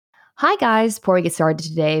Hi guys, before we get started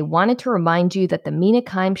today, wanted to remind you that the Mina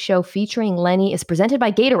Kimes Show featuring Lenny is presented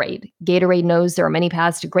by Gatorade. Gatorade knows there are many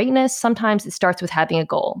paths to greatness. Sometimes it starts with having a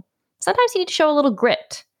goal. Sometimes you need to show a little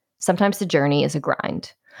grit. Sometimes the journey is a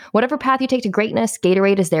grind. Whatever path you take to greatness,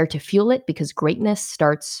 Gatorade is there to fuel it because greatness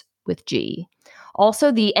starts with G.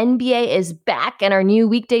 Also, the NBA is back, and our new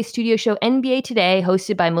weekday studio show, NBA Today,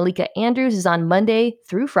 hosted by Malika Andrews, is on Monday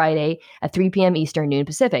through Friday at 3 p.m. Eastern, noon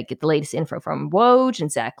Pacific. Get the latest info from Woj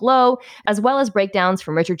and Zach Lowe, as well as breakdowns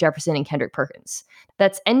from Richard Jefferson and Kendrick Perkins.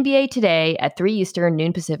 That's NBA Today at 3 Eastern,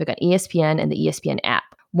 noon Pacific on ESPN and the ESPN app.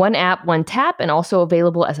 One app, one tap, and also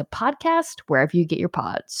available as a podcast wherever you get your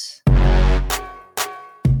pods.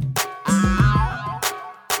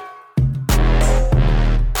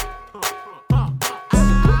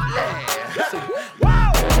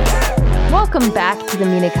 Welcome back to the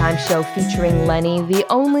Mina Kimes Show featuring Lenny, the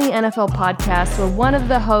only NFL podcast where one of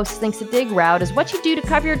the hosts thinks a dig route is what you do to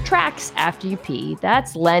cover your tracks after you pee.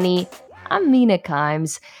 That's Lenny. I'm Mina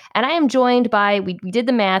Kimes, and I am joined by, we did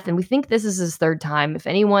the math, and we think this is his third time. If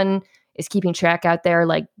anyone is keeping track out there,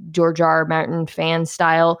 like George R. Martin fan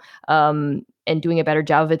style, and doing a better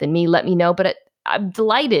job of it than me, let me know. But I'm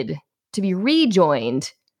delighted to be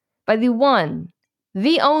rejoined by the one,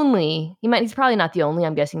 the only, he's probably not the only,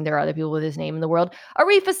 I'm guessing there are other people with his name in the world,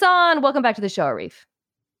 Arif Hassan. Welcome back to the show, Arif.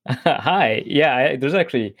 Hi. Yeah, there's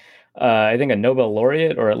actually, I think, a Nobel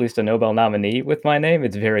laureate, or at least a Nobel nominee with my name.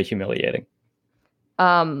 It's very humiliating.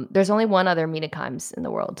 There's only one other Mina Kimes in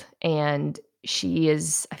the world, and she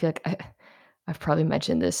is, I feel like I've probably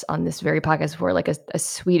mentioned this on this very podcast before, like a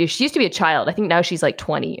Swedish, she used to be a child. I think now she's like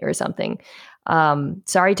 20 or something.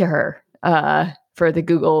 Sorry to her. For the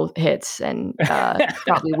Google hits and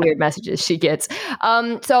probably weird messages she gets.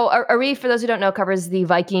 So Arif, for those who don't know, covers the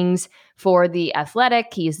Vikings for The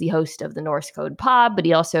Athletic. He is the host of the Norse Code Pod, but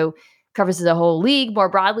he also covers the whole league more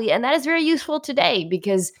broadly. And that is very useful today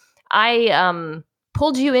because I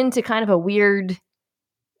pulled you into kind of a weird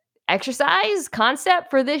exercise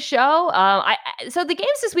concept for this show. So the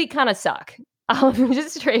games this week kind of suck.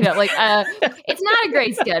 Just straight up, it's not a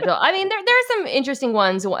great schedule. I mean, there are some interesting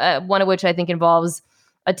ones, one of which I think involves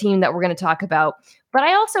a team that we're going to talk about. But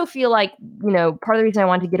I also feel like, part of the reason I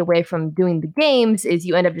wanted to get away from doing the games is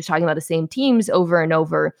you end up just talking about the same teams over and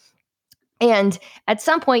over. And at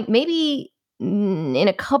some point, maybe in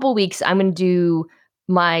a couple weeks, I'm going to do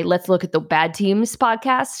my Let's Look at the Bad Teams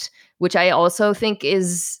podcast, which I also think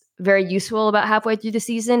is very useful about halfway through the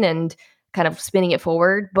season and kind of spinning it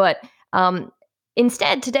forward. But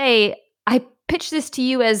instead, today, I pitched this to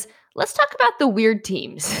you as, let's talk about the weird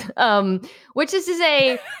teams, which is to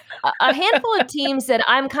say a handful of teams that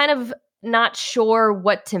I'm kind of not sure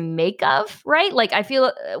what to make of, right? Like, I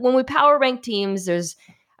feel when we power rank teams, there's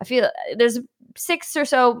 6 or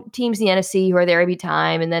so teams in the NFC who are there every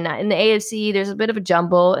time. And then in the AFC, there's a bit of a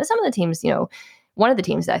jumble. And some of the teams, one of the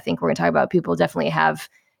teams that I think we're going to talk about, people definitely have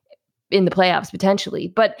in the playoffs potentially.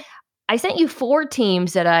 But I sent you 4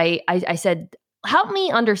 teams that I said, help me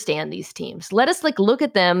understand these teams. Let us look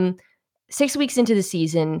at them 6 weeks into the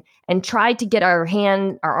season and try to get our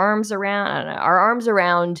arms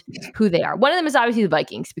around who they are. One of them is obviously the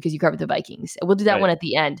Vikings because you covered the Vikings. We'll do that one at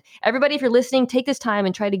the end. Everybody, if you're listening, take this time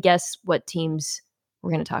and try to guess what teams we're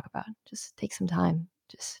going to talk about. Just take some time.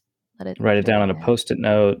 Just write it down on a Post-it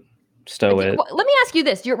note. Stow it. Let me ask you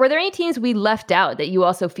this. Were there any teams we left out that you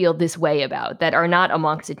also feel this way about that are not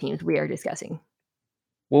amongst the teams we are discussing?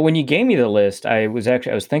 Well, when you gave me the list, I was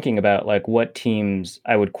thinking about what teams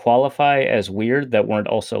I would qualify as weird that weren't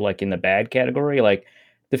also in the bad category. Like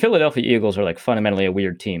the Philadelphia Eagles are fundamentally a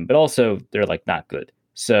weird team, but also they're not good.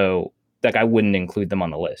 So I wouldn't include them on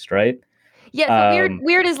the list, right? Yeah, so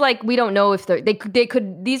weird is we don't know if they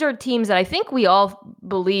could. These are teams that I think we all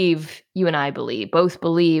believe, you and I both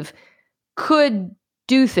believe, could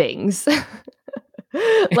do things.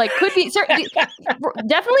 Could be certainly,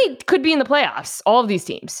 definitely could be in the playoffs. All of these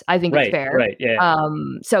teams, I think, it's fair. Right. Yeah.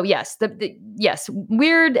 So yes, yes,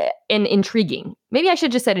 weird and intriguing. Maybe I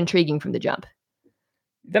should just said intriguing from the jump.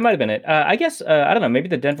 That might have been it. I guess I don't know. Maybe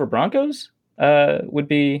the Denver Broncos would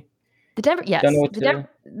be the Denver. Yes,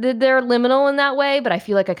 they're liminal in that way, but I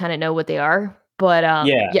feel like I kind of know what they are. But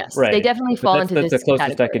yes, right. They definitely fall into this. That's the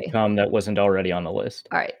closest category. I could come that wasn't already on the list.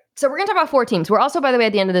 All right. So we're going to talk about 4 teams. We're also, by the way,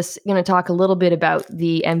 at the end of this, going to talk a little bit about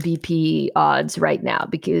the MVP odds right now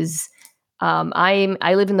because I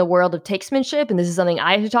live in the world of takesmanship, and this is something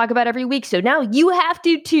I have to talk about every week. So now you have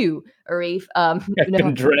to too, Arif. I've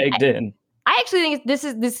been dragged in. I actually think this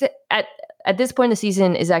at this point in the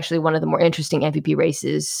season is actually one of the more interesting MVP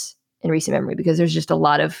races in recent memory because there's just a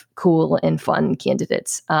lot of cool and fun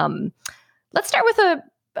candidates. Let's start with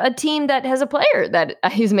a team that has a player that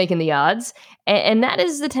is making the odds, and that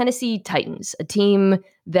is the Tennessee Titans, a team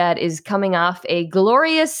that is coming off a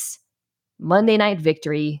glorious Monday night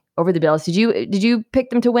victory over the Bills. Did you pick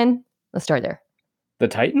them to win? Let's start there. The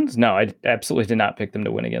Titans? No, I absolutely did not pick them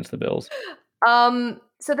to win against the Bills. So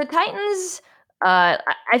the Titans, I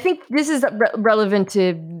think this is relevant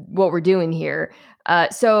to what we're doing here.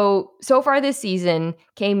 So far this season,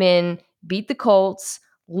 came in, beat the Colts,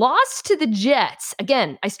 lost to the Jets.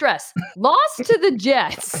 Again, I stress, lost to the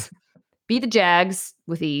Jets, beat the Jags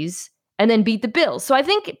with ease, and then beat the Bills. So I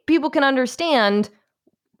think people can understand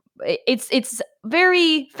it's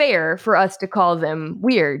very fair for us to call them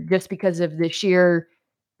weird just because of the sheer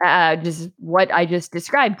just what I just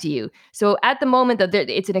described to you. So at the moment that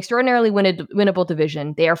it's an extraordinarily winnable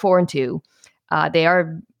division. They are 4-2.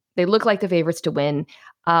 They look like the favorites to win.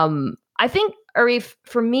 I think, Arif,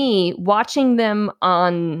 for me, watching them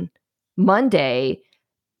on Monday,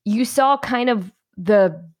 you saw kind of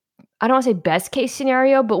I don't want to say best case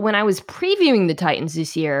scenario, but when I was previewing the Titans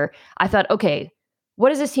this year, I thought, okay,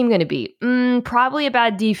 what is this team going to be? Probably a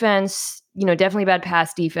bad defense, definitely bad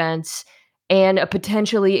pass defense, and a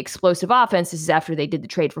potentially explosive offense. This is after they did the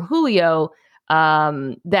trade for Julio,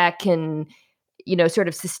 that can, sort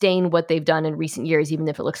of sustain what they've done in recent years, even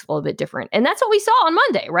if it looks a little bit different. And that's what we saw on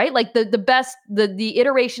Monday, right? Like the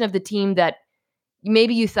iteration of the team that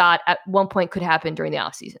maybe you thought at one point could happen during the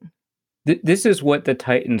offseason. This is what the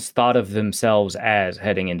Titans thought of themselves as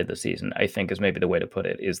heading into the season, I think is maybe the way to put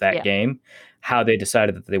it, is that game, how they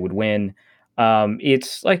decided that they would win.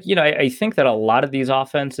 It's like, I think that a lot of these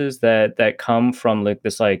offenses that come from like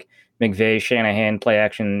this like McVay, Shanahan, play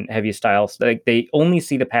action heavy styles, like they only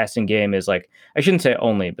see the passing game as like, I shouldn't say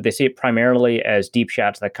only, but they see it primarily as deep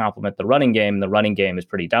shots that complement the running game. And the running game is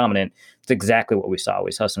pretty dominant. It's exactly what we saw.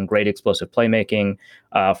 We saw some great explosive playmaking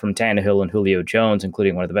from Tannehill and Julio Jones,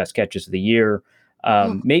 including one of the best catches of the year.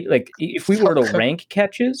 Maybe like if we were to rank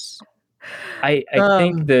catches, I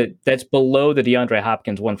think that's below the DeAndre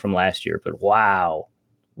Hopkins one from last year, but wow.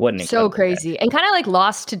 What an so crazy catch. And kind of like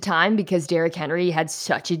lost to time because Derrick Henry had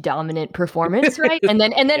such a dominant performance, right? And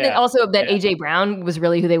then also that AJ Brown was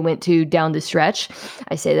really who they went to down the stretch.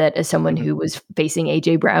 I say that as someone who was facing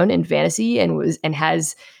AJ Brown in fantasy and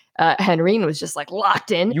has Henry and was just like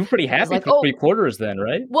locked in. You were pretty happy for 3 quarters then,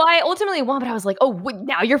 right? Well, I ultimately won, but I was like,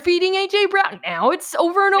 now you're feeding AJ Brown. Now it's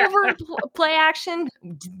over and over play action.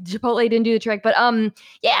 Chipotle didn't do the trick, but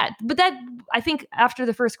but that I think after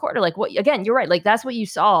the first quarter, like what again, you're right. Like that's what you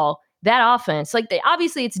saw, that offense. Like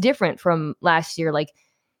obviously it's different from last year. Like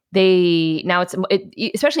especially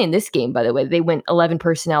in this game, by the way, they went 11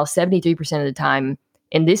 personnel 73% of the time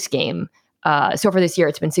in this game. So for this year,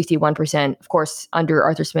 it's been 61%. Of course, under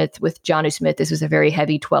Arthur Smith with Jonnu Smith, this was a very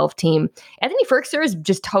heavy 12 team. Anthony Firkser has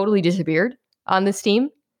just totally disappeared on this team.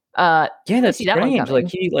 That's strange.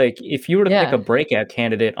 If you were to pick a breakout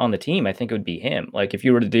candidate on the team, I think it would be him. Like if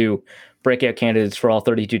you were to do breakout candidates for all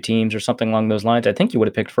 32 teams or something along those lines, I think you would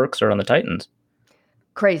have picked Firkser on the Titans.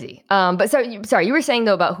 Crazy. But sorry, you were saying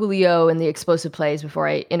though about Julio and the explosive plays before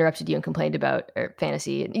I interrupted you and complained about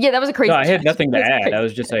fantasy. Yeah, that was a crazy. No, I had nothing to add. I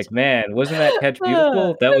was just like, man, wasn't that catch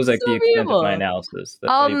beautiful? That was like so the extent of my analysis.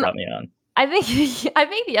 That's why you brought me on. I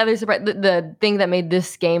think the other surprise, the thing that made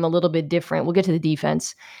this game a little bit different, we'll get to the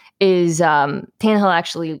defense, is Tannehill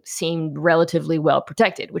actually seemed relatively well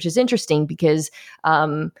protected, which is interesting because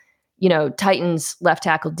Titans left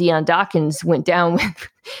tackle Deion Dawkins went down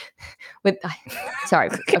with sorry,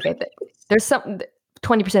 okay, there's some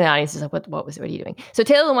 20% of the audience is like, what are you doing? So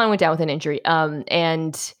Taylor Lewan went down with an injury,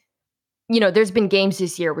 and there's been games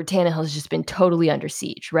this year where Tannehill's just been totally under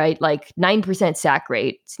siege, right? Like 9% sack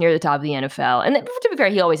rate, it's near the top of the NFL, and to be fair,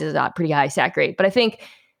 he always has a pretty high sack rate. But I think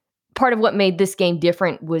part of what made this game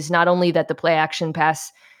different was not only that the play action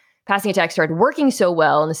passing attack started working so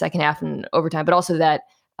well in the second half and overtime, but also that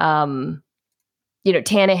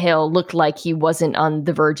Tannehill looked like he wasn't on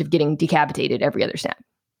the verge of getting decapitated every other snap.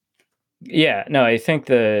 Yeah, no, I think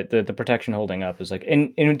the protection holding up is like,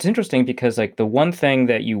 and it's interesting because like the one thing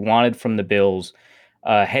that you wanted from the Bills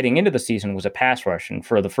heading into the season was a pass rush, and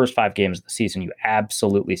for the first 5 games of the season, you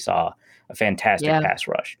absolutely saw a fantastic pass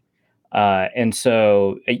rush. And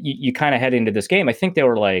so you kind of head into this game. I think they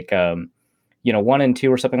were like 1-2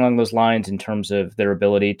 or something along those lines in terms of their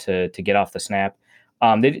ability to get off the snap.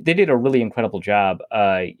 They did a really incredible job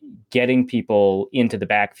getting people into the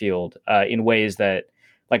backfield in ways that,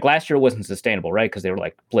 like last year, wasn't sustainable, right? Because they were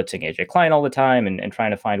like blitzing AJ Klein all the time and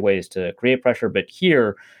trying to find ways to create pressure. But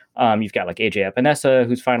here, you've got like AJ Epinesa,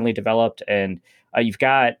 who's finally developed, and you've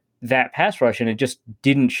got that pass rush, and it just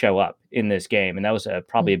didn't show up in this game. And that was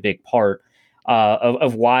probably a big part.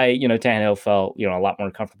 of why, Tannehill felt, a lot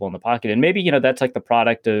more comfortable in the pocket. And maybe, that's like the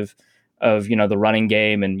product of the running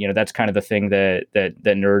game. And, that's kind of the thing that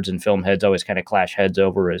nerds and film heads always kind of clash heads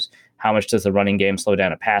over, is how much does the running game slow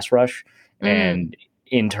down a pass rush? And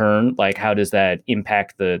in turn, like, how does that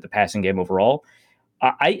impact the passing game overall?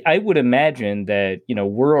 I would imagine that,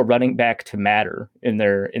 we're a running back to matter in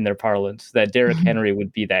their parlance, that Derrick Henry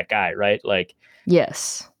would be that guy, right? Like,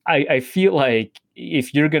 Yes. I feel like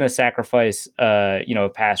if you're going to sacrifice, a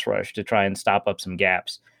pass rush to try and stop up some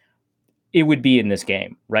gaps, it would be in this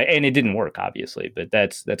game, right? And it didn't work, obviously, but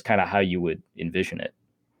that's kind of how you would envision it.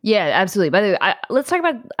 Yeah, absolutely. By the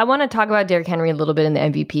way, I want to talk about Derrick Henry a little bit in the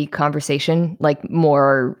MVP conversation, like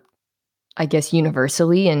more, I guess,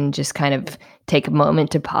 universally, and just kind of take a moment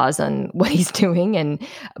to pause on what he's doing.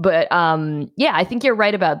 But yeah, I think you're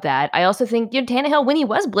right about that. I also think, Tannehill, when he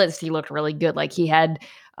was blitzed, he looked really good. Like, he had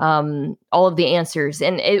all of the answers,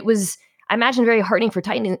 and it was, I imagine, very heartening for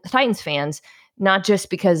Titans fans, not just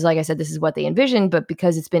because, like I said, this is what they envisioned, but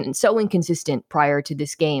because it's been so inconsistent prior to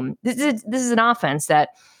this game. This is an offense that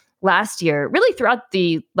last year, really throughout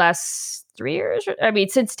the last 3 years, I mean,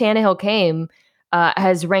 since Tannehill came,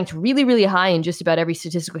 has ranked really, really high in just about every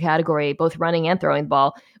statistical category, both running and throwing the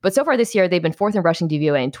ball. But so far this year, they've been 4th in rushing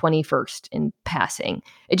DVOA and 21st in passing.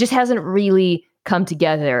 It just hasn't really come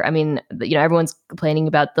together. I mean, everyone's complaining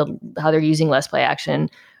about how they're using less play action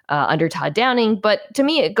under Todd Downing, but to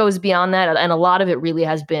me, it goes beyond that, and a lot of it really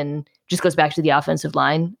just goes back to the offensive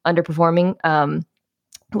line underperforming.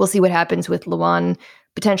 We'll see what happens with Lawan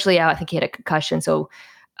potentially out. I think he had a concussion, so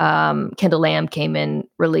Kendall Lamb came in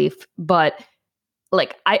relief, but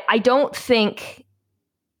like, I don't think,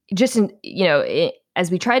 just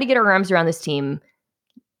as we try to get our arms around this team,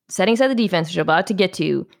 setting aside the defense, which I'm about to get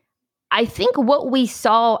to, I think what we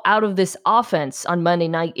saw out of this offense on Monday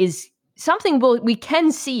night is something we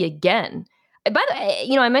can see again. By the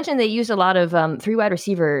way, I mentioned they used a lot of 3 wide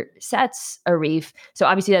receiver sets, Arif. So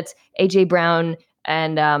obviously that's AJ Brown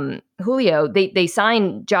and Julio. They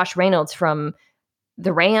signed Josh Reynolds from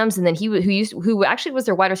the Rams, and then who actually was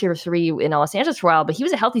their wide receiver 3 in Los Angeles for a while, but he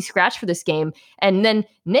was a healthy scratch for this game. And then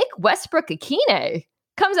Nick Westbrook-Akine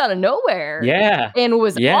comes out of nowhere, and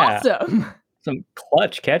was awesome. Some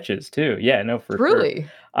clutch catches too. Yeah, no, for Truly.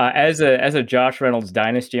 sure. As a Josh Reynolds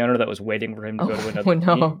dynasty owner that was waiting for him to go to another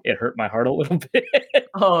team, it hurt my heart a little bit.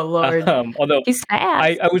 Oh Lord. Although he's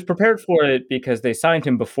fast. I was prepared for it because they signed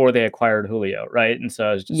him before they acquired Julio, right? And so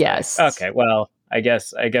I was just like, okay, well, I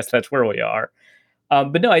guess that's where we are.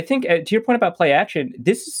 But no, I think to your point about play action,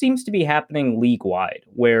 this seems to be happening league wide,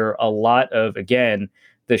 where a lot of, again,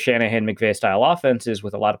 the Shanahan McVay style offenses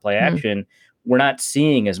with a lot of play action, we're not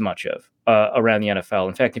seeing as much of around the NFL.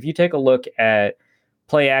 In fact, if you take a look at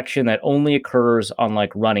play action that only occurs on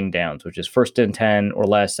like running downs, which is 1st and 10 or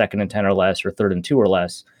less, 2nd and 10 or less, or 3rd and 2 or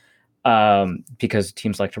less, because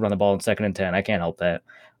teams like to run the ball in 2nd and 10. I can't help that.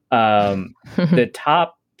 The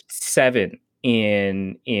top 7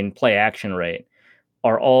 in play action rate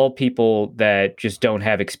are all people that just don't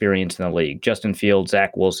have experience in the league. Justin Fields,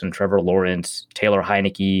 Zach Wilson, Trevor Lawrence, Taylor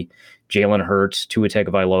Heineke, Jalen Hurts, Tua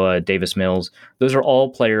Tagovailoa, Davis Mills. Those are all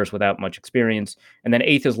players without much experience. And then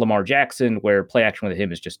 8th is Lamar Jackson, where play action with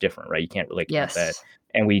him is just different, right? You can't really count that.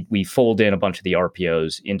 And we fold in a bunch of the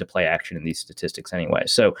RPOs into play action in these statistics anyway.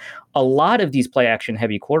 So a lot of these play action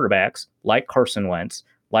heavy quarterbacks, like Carson Wentz,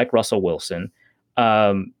 like Russell Wilson,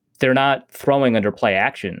 they're not throwing under play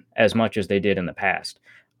action as much as they did in the past.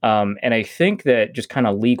 And I think that just kind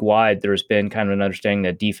of league wide, there's been kind of an understanding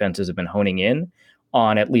that defenses have been honing in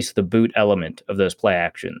on at least the boot element of those play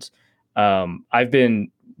actions. I've been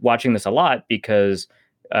watching this a lot because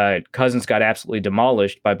Cousins got absolutely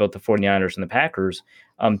demolished by both the 49ers and the Packers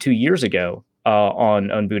 2 years ago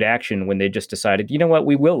on boot action, when they just decided, you know what,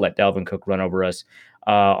 we will let Dalvin Cook run over us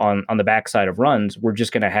on the backside of runs. We're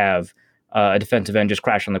just going to have a defensive end just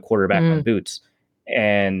crash on the quarterback on boots.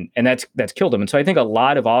 And that's killed them. And so I think a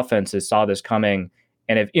lot of offenses saw this coming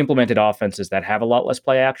and have implemented offenses that have a lot less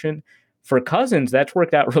play action. For Cousins, that's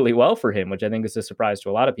worked out really well for him, which I think is a surprise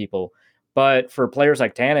to a lot of people. But for players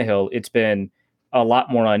like Tannehill, it's been a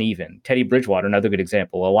lot more uneven. Teddy Bridgewater, another good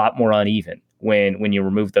example, a lot more uneven when you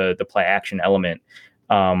remove the play action element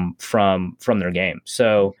from their game.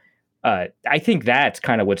 So I think that's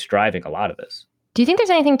kind of what's driving a lot of this. Do you think there's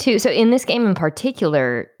anything to, so in this game in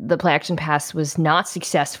particular, the play action pass was not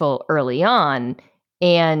successful early on,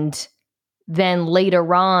 and then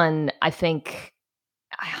later on, I think,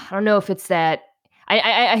 I don't know if it's that,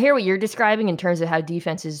 I hear what you're describing in terms of how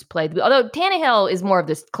defenses played, although Tannehill is more of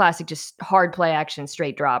this classic, just hard play action,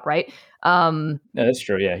 straight drop, right? No, that's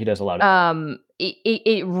true. Yeah, he does a lot of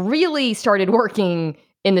it really started working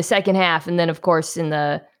in the second half. And then, of course, in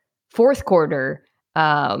the fourth quarter,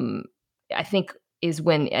 I think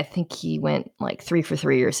I think he went like 3 for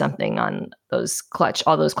 3 or something on all those clutch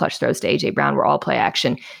throws to AJ Brown were all play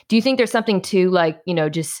action. Do you think there's something to like,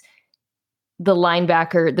 just the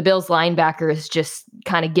Bills linebacker is just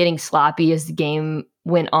kind of getting sloppy as the game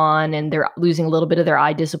went on and they're losing a little bit of their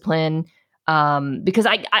eye discipline? Because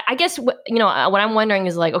I guess, what I'm wondering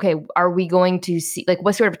is like, okay, are we going to see, like,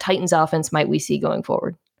 what sort of Titans offense might we see going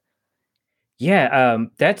forward? Yeah,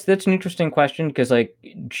 that's an interesting question because, like,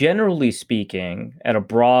 generally speaking, at a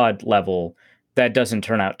broad level, that doesn't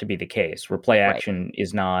turn out to be the case, where play Right. action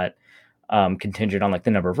is not contingent on like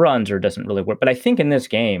the number of runs or doesn't really work. But I think in this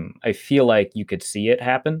game, I feel like you could see it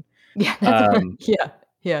happen. Yeah. Um, Yeah.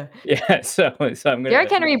 Yeah. yeah, so Derrick I'm gonna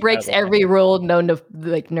Henry breaks straddle that. every rule known to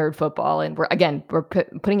like nerd football, and we're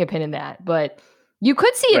putting a pin in that. But you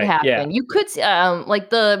could see it Right? Yeah, happen. You could see,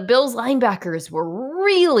 like the Bills linebackers were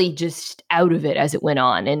really just out of it as it went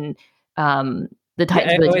on, and the yeah.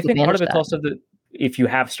 Titans really I took think part advantage of of it's that. also that if you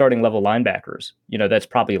have starting level linebackers, that's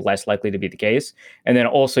probably less likely to be the case. And then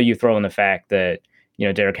also you throw in the fact that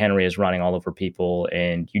Derrick Henry is running all over people,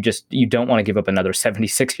 and you don't want to give up another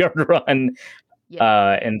 76-yard run.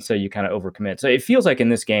 Yeah. And so you kind of overcommit. So it feels like in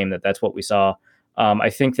this game that's what we saw. I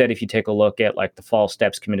think that if you take a look at like the false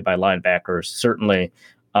steps committed by linebackers, certainly,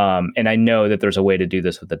 and I know that there's a way to do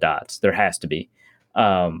this with the dots. There has to be.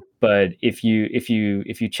 But if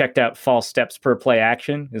you checked out false steps per play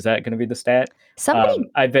action, is that going to be the stat? Somebody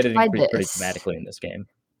I bet it tried increased pretty this. dramatically in this game.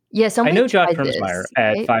 Yeah, I somebody know Josh tried Hermsmeyer this,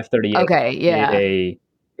 at right? 538 Okay, did yeah.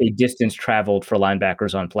 a distance traveled for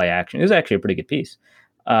linebackers on play action. It was actually a pretty good piece.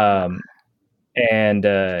 Uh, Um, and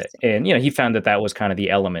Interesting. he found that was kind of the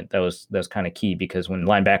element that was kind of key, because when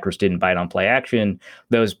linebackers didn't bite on play action,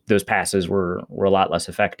 those passes were a lot less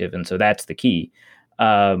effective, and so that's the key.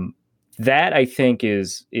 Um, that I think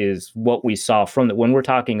is what we saw when we're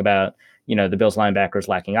talking about the Bills linebackers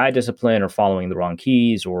lacking eye discipline or following the wrong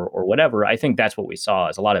keys or whatever. I think that's what we saw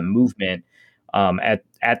is a lot of movement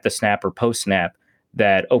at the snap or post snap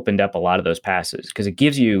that opened up a lot of those passes, because it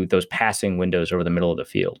gives you those passing windows over the middle of the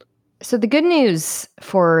field. So the good news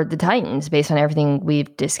for the Titans, based on everything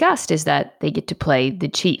we've discussed, is that they get to play the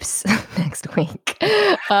Chiefs next week.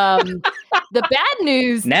 The bad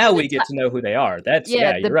news Now for the we get to know who they are.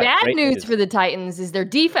 Yeah, the You're right. bad Great news news. for the Titans is their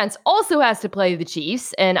defense also has to play the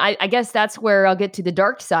Chiefs, and I guess that's where I'll get to the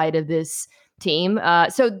dark side of this team.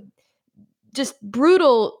 So just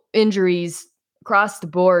brutal injuries across the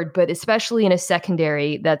board, but especially in a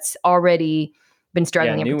secondary that's already been Yeah,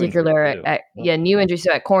 struggling. In new injuries particular, too. Yep. new injuries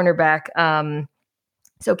at cornerback.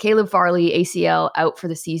 So Caleb Farley, ACL, out for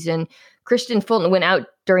the season. Christian Fulton went out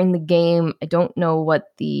during the game. I don't know what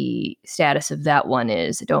the status of that one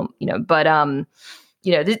is. I don't, but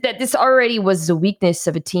this already was a weakness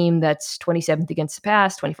of a team that's 27th against the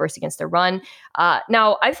pass, 21st against the run.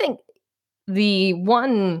 Now I think the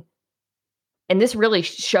one, and this really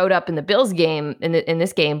showed up in the Bills game in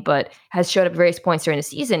this game, but has showed up at various points during the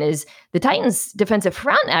season, is the Titans' defensive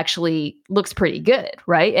front actually looks pretty good,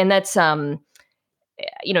 right? And that's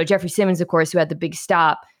Jeffrey Simmons, of course, who had the big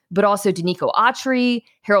stop, but also Danico Autry,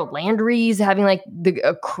 Harold Landry's having like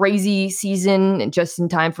a crazy season and just in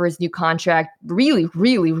time for his new contract. Really,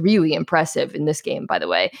 really, really impressive in this game, by the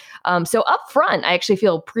way. So up front, I actually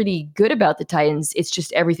feel pretty good about the Titans. It's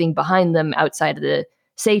just everything behind them outside of the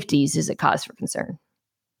safeties is a cause for concern.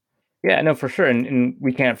 Yeah, no, for sure. And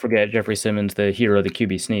we can't forget Jeffrey Simmons, the hero of the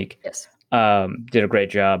QB sneak. Yes. Did a great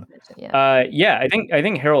job. Yeah. Yeah, I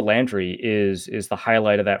think Harold Landry is the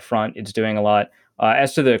highlight of that front. It's doing a lot.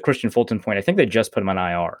 As to the Christian Fulton point, I think they just put him on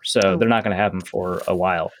IR, so they're not going to have him for a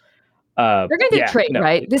while. They're going to do a Yeah, trade, no,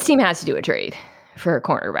 right? This team has to do a trade for a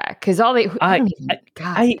cornerback because I I, don't even, I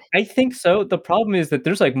God, I think so. The problem is that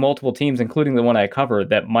there's like multiple teams, including the one I cover,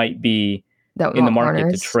 that might be that in the want market to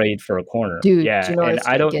corners. trade for a corner. Dude, Yeah, and Janoris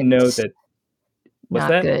I don't know Jenkins, that. What's not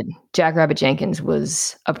that? good. Jackrabbit Jenkins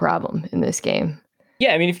was a problem in this game.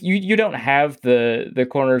 Yeah, I mean, if you don't have the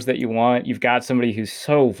corners that you want, you've got somebody who's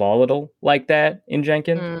so volatile like that in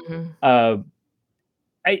Jenkins. Mm-hmm. Uh,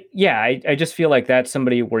 I just feel like that's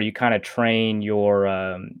somebody where you kind of train your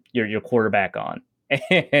quarterback on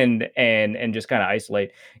and just kind of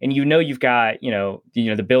isolate. And you've got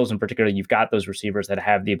the Bills in particular, you've got those receivers that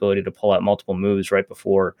have the ability to pull out multiple moves right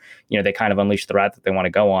before they kind of unleash the route that they want to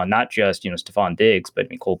go on. Not just Stephon Diggs, but I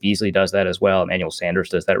mean Cole Beasley does that as well. Emmanuel Sanders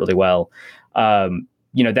does that really well.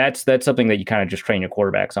 That's something that you kind of just train your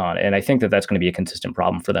quarterbacks on, and I think that that's going to be a consistent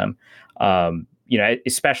problem for them.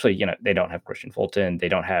 Especially, they don't have Christian Fulton. They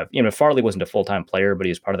don't have, Farley wasn't a full-time player, but he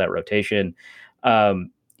was part of that rotation.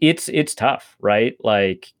 It's tough, right?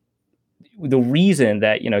 Like the reason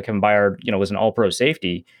that, Kevin Byard, was an all-pro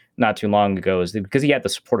safety not too long ago is because he had the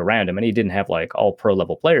support around him, and he didn't have like all pro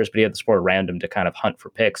level players, but he had the support around him to kind of hunt for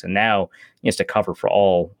picks. And now he has to cover for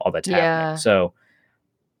all that's happening. Yeah. So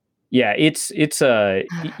yeah, it's a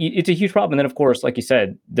huge problem. And then of course, like you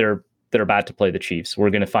said, they're about to play the Chiefs. We're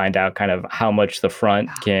going to find out kind of how much the front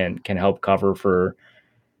can help cover for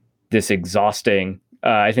this exhausting,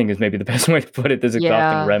 I think is maybe the best way to put it, this exhausting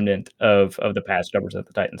Yeah. remnant of the pass coverage that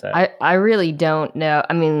the Titans have. I really don't know.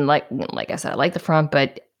 I mean, like I said, I like the front,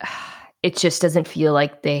 but it just doesn't feel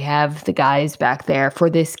like they have the guys back there for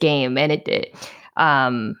this game. And they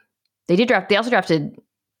also drafted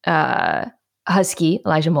Husky,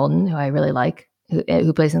 Elijah Molden, who I really like,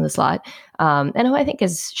 who plays in the slot, and who I think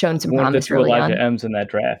has shown some One of the promise two early Elijah on. M's in that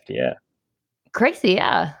draft, yeah. Crazy,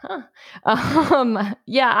 yeah.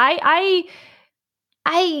 Yeah,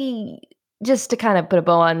 I just to kind of put a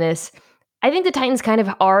bow on this, I think the Titans kind of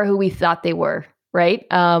are who we thought they were, right?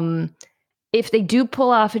 If they do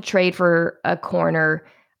pull off a trade for a corner,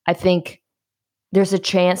 I think there's a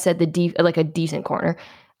chance that like a decent corner,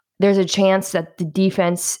 there's a chance that the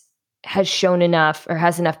defense has shown enough or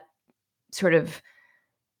has enough sort of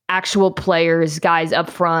actual players, guys up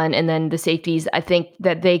front, and then the safeties. I think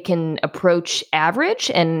that they can approach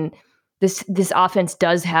average, and this offense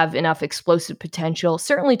does have enough explosive potential,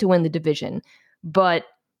 certainly to win the division. But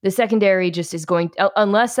the secondary just is going,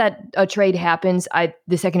 unless that a trade happens,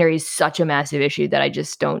 the secondary is such a massive issue that I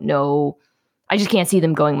just don't know. I just can't see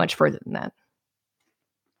them going much further than that.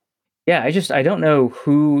 Yeah, I don't know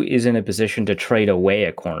who is in a position to trade away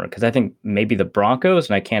a corner, because I think maybe the Broncos,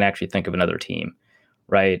 and I can't actually think of another team,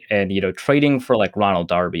 right? And trading for like Ronald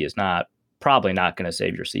Darby is probably not going to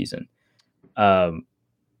save your season.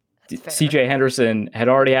 CJ Henderson had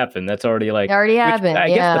already happened. That's already like already happened. I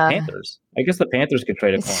yeah. guess the Panthers could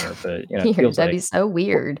trade a corner, but it feels that'd like, be so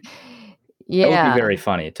weird. Yeah, that would be very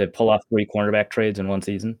funny to pull off 3 cornerback trades in one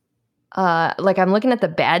season. Like I'm looking at the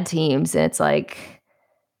bad teams, and it's like,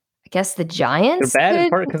 I guess the Giants. They're bad in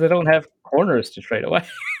part because they don't have corners to trade away.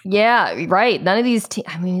 Yeah, right. None of these teams.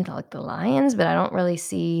 I mean, like the Lions, but I don't really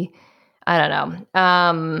see. I don't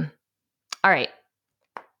know. All right.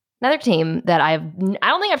 Another team that I don't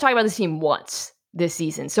think I've talked about this team once this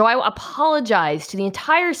season. So I apologize to the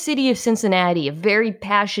entire city of Cincinnati, a very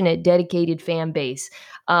passionate, dedicated fan base,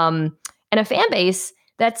 and a fan base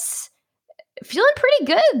that's feeling pretty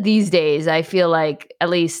good these days. I feel like,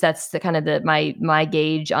 at least that's the kind of my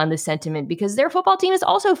gauge on the sentiment, because their football team is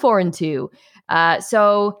also 4-2.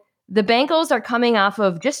 So the Bengals are coming off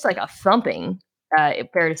of just like a thumping,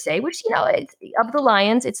 fair to say, which, it's of the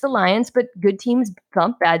Lions. It's the Lions, but good teams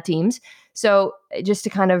thump bad teams. So just to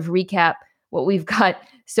kind of recap what we've got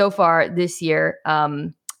so far this year,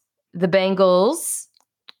 the Bengals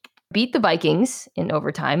beat the Vikings in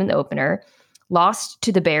overtime in the opener, lost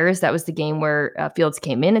to the Bears. That was the game where Fields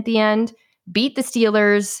came in at the end, beat the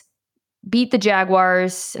Steelers, beat the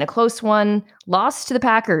Jaguars in a close one, lost to the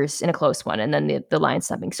Packers in a close one, and then the Lions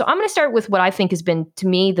thumping. So I'm going to start with what I think has been, to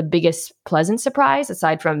me, the biggest pleasant surprise,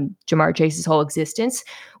 aside from Jamar Chase's whole existence,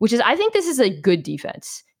 which is I think this is a good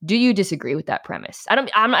defense. Do you disagree with that premise? I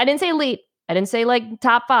didn't say elite. I didn't say like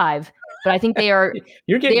top 5, but I think they are.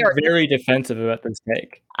 You're getting very defensive about this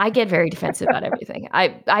take. I get very defensive about everything.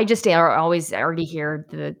 I just always already hear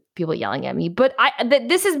the people yelling at me, but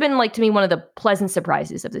this has been, like, to me, one of the pleasant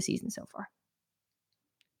surprises of the season so far.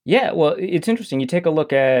 Yeah, well, it's interesting. You take a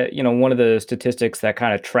look at, one of the statistics that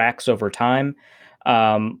kind of tracks over time,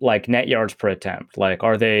 like net yards per attempt. Like,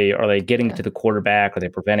 are they getting to the quarterback? Are they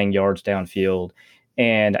preventing yards downfield?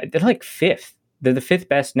 And they're like 5th. They're the 5th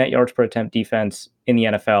best net yards per attempt defense in the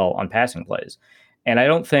NFL on passing plays. And I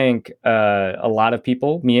don't think a lot of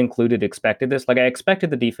people, me included, expected this. Like, I expected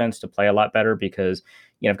the defense to play a lot better because,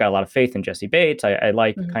 I've got a lot of faith in Jesse Bates. I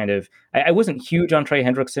like I wasn't huge on Trey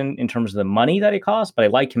Hendrickson in terms of the money that he cost, but I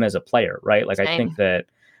like him as a player, right? Like, I think that,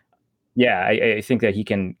 I think that he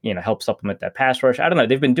can, help supplement that pass rush. I don't know.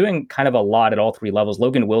 They've been doing kind of a lot at all 3 levels.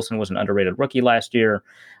 Logan Wilson was an underrated rookie last year,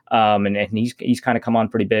 and he's kind of come on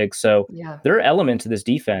pretty big. So there are elements of this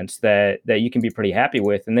defense that you can be pretty happy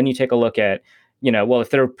with. And then you take a look at, well, if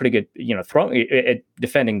they're pretty good, at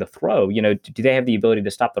defending the throw, do they have the ability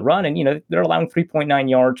to stop the run? And, they're allowing 3.9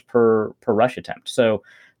 yards per rush attempt. So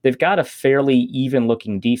they've got a fairly even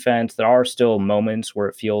looking defense. There are still moments where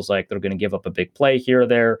it feels like they're going to give up a big play here or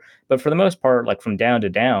there. But for the most part, like from down to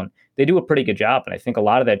down, they do a pretty good job. And I think a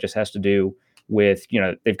lot of that just has to do with,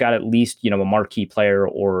 they've got at least, a marquee player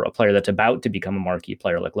or a player that's about to become a marquee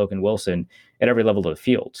player like Logan Wilson at every level of the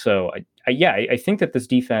field. So I think that this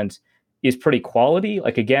defense is pretty quality.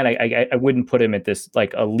 Like, again, I wouldn't put him at this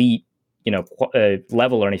like elite,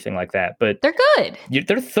 level or anything like that, but They're good.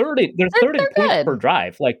 they're third in They're points good. per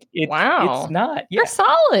drive. Like it's Wow. not. They're Yeah,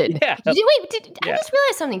 solid. yeah, I yeah, just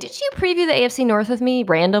realized something. Did you preview the AFC North with me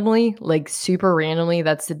randomly? Like super randomly?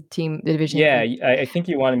 That's the division. yeah. I think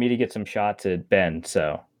you wanted me to get some shots at Ben,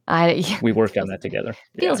 so Yeah, we worked on feels, that together.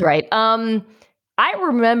 Yeah, feels right. I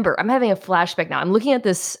remember, I'm having a flashback now. I'm looking at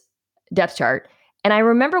this depth chart, and I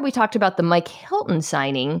remember we talked about the Mike Hilton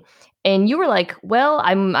signing, and you were like, well,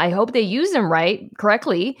 I hope they use him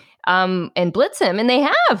correctly, and blitz him. And they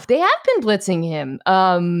have been blitzing him.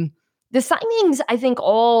 The signings, I think,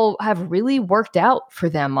 all have really worked out for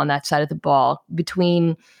them on that side of the ball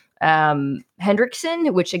between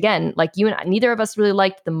Hendrickson, which again, like you and I, neither of us really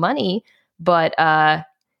liked the money, but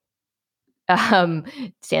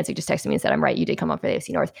Stancy just texted me and said, I'm right. You did come up for the AFC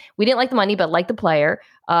North. We didn't like the money, but like the player.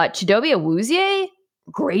 Chidobe Awuzie,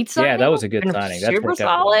 great signing. yeah, that was a good Been signing. That's super worked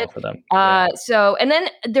out really solid. well for them. Yeah. So, and then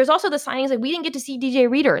there's also the signings. Like we didn't get to see DJ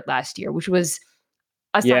Reader last year, which was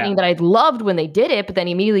a signing that I loved when they did it, but then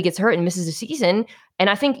he immediately gets hurt and misses a season. And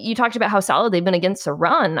I think you talked about how solid they've been against the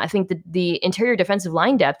run. I think the interior defensive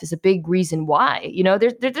line depth is a big reason why. You know,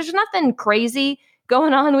 there's nothing crazy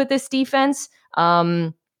going on with this defense.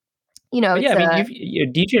 But yeah, I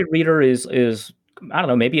mean, DJ Reader is I don't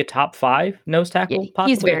know, maybe a top 5 nose tackle, yeah, he's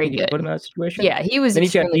possibly. I very think you could put good. him in that situation. Yeah, he was Then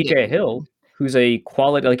he's got extremely DJ good. Hill, who's a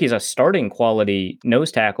quality, like he's a starting quality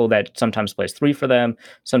nose tackle that sometimes plays 3 for them,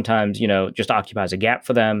 sometimes, just occupies a gap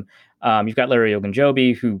for them. You've got Larry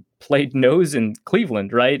Ogunjobi, who played nose in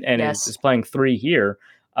Cleveland, right? And is playing 3 here.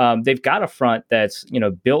 They've got a front that's,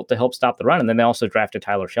 built to help stop the run. And then they also drafted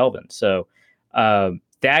Tyler Shelvin. So,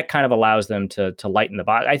 that kind of allows them to lighten the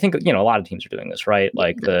box. I think a lot of teams are doing this, right?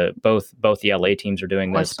 Like both the LA teams are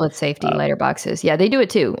doing this. Split safety, lighter boxes. Yeah, they do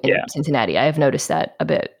it too in Cincinnati. I have noticed that a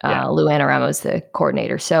bit. Lou Anaramo is the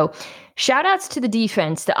coordinator. So shout outs to the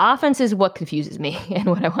defense. The offense is what confuses me and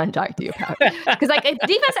what I want to talk to you about. Because like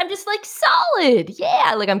defense, I'm just like solid.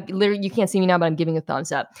 Yeah, like I'm literally, you can't see me now, but I'm giving a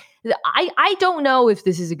thumbs up. I don't know if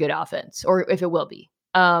this is a good offense or if it will be.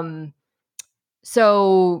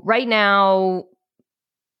 So right now,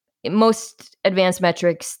 most advanced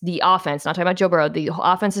metrics, the offense, not talking about Joe Burrow, the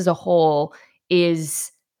offense as a whole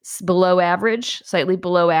is below average, slightly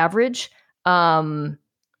below average. I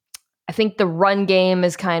think the run game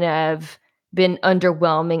has kind of been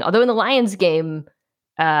underwhelming. Although in the Lions game,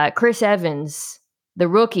 Chris Evans, the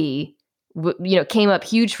rookie, came up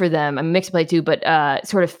huge for them. I'm mixed play too, but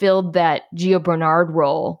sort of filled that Gio Bernard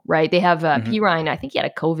role, right? They have P. Ryan. I think he had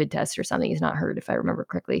a COVID test or something. He's not hurt, if I remember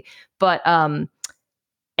correctly. But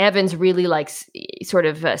Evans really sort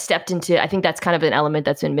of stepped into, I think that's kind of an element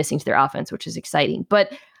that's been missing to their offense, which is exciting.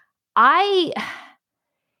 But the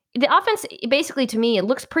offense, basically to me, it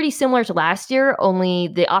looks pretty similar to last year, only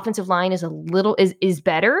the offensive line is is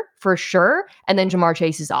better for sure. And then Jamar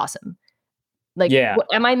Chase is awesome. Like,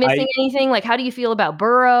 am I missing anything? Like, how do you feel about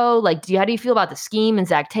Burrow? Like, how do you feel about the scheme and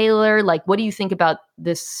Zach Taylor? Like, what do you think about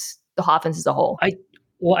the offense as a whole?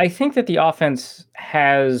 I think that the offense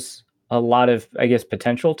has a lot of, I guess,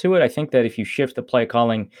 potential to it. I think that if you shift the play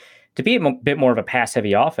calling to be a bit more of a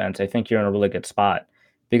pass-heavy offense, I think you're in a really good spot.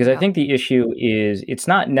 Because I think the issue is it's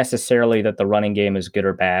not necessarily that the running game is good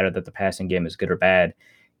or bad or that the passing game is good or bad.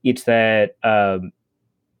 It's that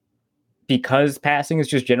because passing is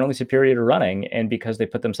just generally superior to running, and because they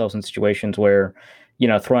put themselves in situations where,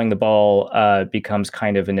 throwing the ball becomes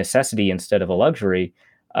kind of a necessity instead of a luxury,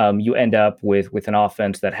 you end up with an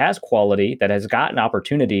offense that has quality, that has got an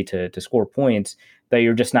opportunity to score points, that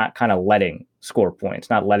you're just not kind of letting score points,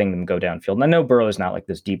 not letting them go downfield. And I know Burrow is not like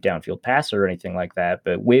this deep downfield passer or anything like that,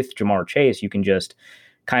 but with Jamar Chase, you can just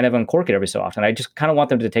kind of uncork it every so often. I just kind of want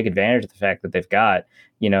them to take advantage of the fact that they've got,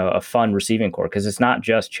 a fun receiving core, because it's not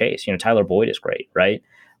just Chase. Tyler Boyd is great, right?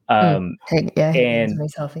 And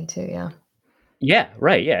he's healthy too, yeah. Yeah,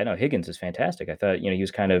 right. Yeah, no, Higgins is fantastic. I thought, he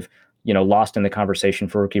was kind of, lost in the conversation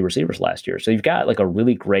for rookie receivers last year. So you've got like a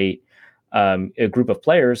really great a group of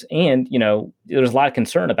players, and, there's a lot of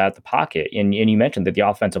concern about the pocket. And you mentioned that the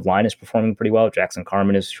offensive line is performing pretty well. Jackson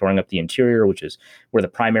Carman is shoring up the interior, which is where the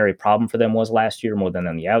primary problem for them was last year, more than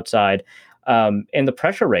on the outside. And the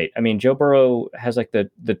pressure rate. I mean, Joe Burrow has like the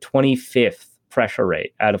 25th pressure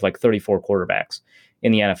rate out of like 34 quarterbacks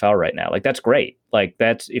in the NFL right now. Like, that's great. Like,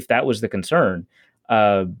 if that was the concern,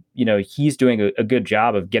 he's doing a good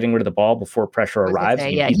job of getting rid of the ball before pressure arrives.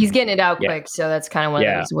 He's getting it out quick. So that's kind of one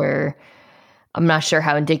of those where I'm not sure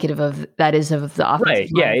how indicative of that is of the offensive line.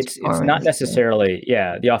 Yeah, it's not necessarily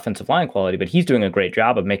the offensive line quality, but he's doing a great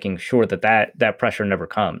job of making sure that pressure never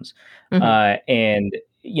comes. And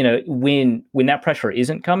when that pressure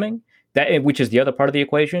isn't coming, that, which is the other part of the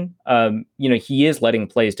equation. He is letting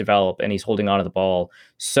plays develop, and he's holding onto the ball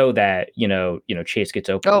so that Chase gets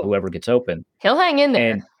open, Oh, whoever gets open, he'll hang in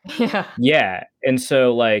there. and Yeah. yeah, and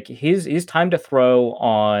so like his time to throw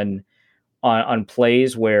on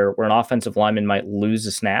plays where an offensive lineman might lose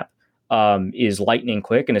a snap is lightning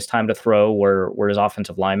quick, and his time to throw where his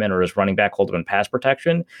offensive lineman or his running back hold him in pass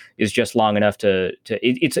protection is just long enough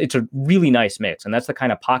it's a really nice mix. And that's the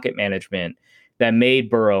kind of pocket management that made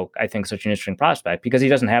Burrow, I think, such an interesting prospect, because he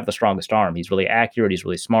doesn't have the strongest arm. He's really accurate, he's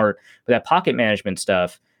really smart, but that pocket management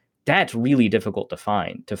stuff, that's really difficult to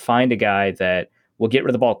find a guy that will get rid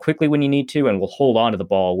of the ball quickly when you need to and will hold on to the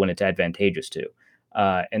ball when it's advantageous to.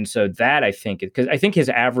 And so that, I think, because I think his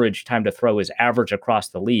average time to throw is average across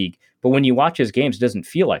the league, but when you watch his games, it doesn't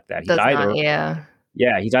feel like that.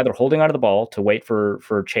 He's either holding onto the ball to wait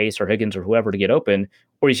for Chase or Higgins or whoever to get open,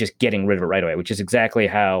 or he's just getting rid of it right away, which is exactly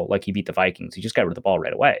how like he beat the Vikings. He just got rid of the ball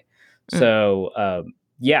right away. So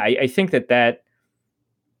I think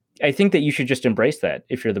I think that you should just embrace that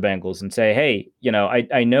if you're the Bengals and say, hey,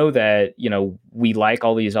 I know that, we like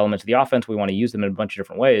all these elements of the offense. We want to use them in a bunch of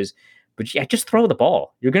different ways. But yeah, just throw the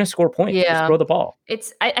ball. You're going to score points. Yeah. Just throw the ball.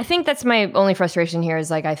 I think that's my only frustration here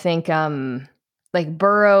is like, I think like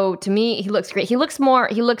Burrow, to me, he looks great. He looks more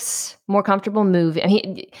comfortable moving.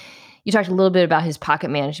 And you talked a little bit about his pocket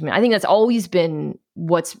management. I think that's always been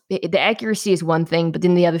the accuracy is one thing, but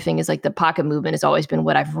then the other thing is like the pocket movement has always been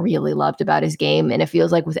what I've really loved about his game. And it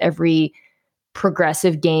feels like with every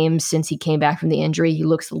progressive game since he came back from the injury, he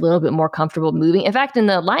looks a little bit more comfortable moving. In fact, in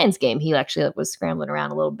the Lions game, he actually was scrambling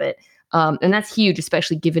around a little bit. And that's huge,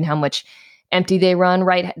 especially given how much empty they run,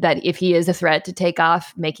 right? That if he is a threat to take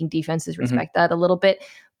off, making defenses respect that a little bit.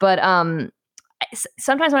 But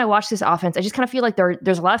sometimes when I watch this offense, I just kind of feel like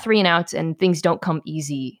there's a lot of 3 and outs and things don't come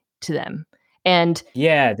easy to them. And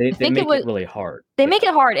yeah, they make it really hard. They make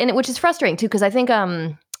it hard, which is frustrating too, because I think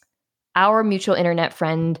our mutual internet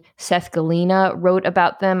friend Seth Galina wrote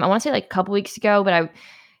about them. I want to say like a couple weeks ago, but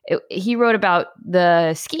he wrote about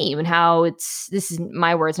the scheme and how this is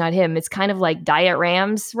my words, not him. It's kind of like diet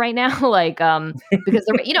Rams right now, like because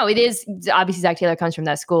it is obviously Zach Taylor comes from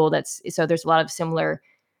that school. So there's a lot of similar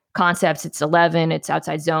concepts. It's 11, it's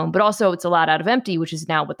outside zone, but also it's a lot out of empty, which is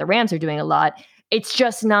now what the Rams are doing a lot. It's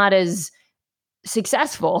just not as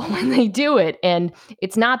successful when they do it, and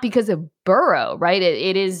it's not because of Burrow, right?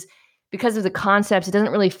 It is because of the concepts. It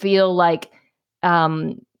doesn't really feel like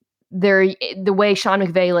the way Sean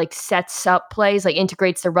McVay like sets up plays, like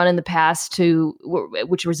integrates the run and the pass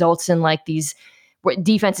which results in like these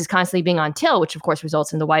defense is constantly being on till, which of course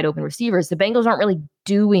results in the wide open receivers. The Bengals aren't really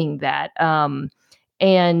doing that.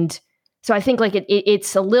 And so I think like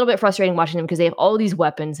it's a little bit frustrating watching them because they have all these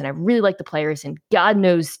weapons and I really like the players, and God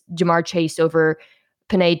knows Jamar Chase over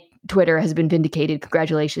Panay Twitter has been vindicated.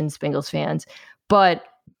 Congratulations, Bengals fans. But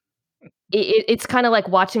it's kind of like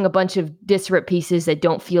watching a bunch of disparate pieces that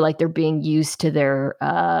don't feel like they're being used to their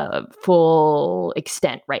full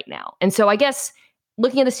extent right now. And so I guess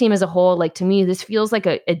looking at this team as a whole, like to me, this feels like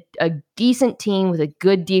a decent team with a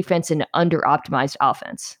good defense and under-optimized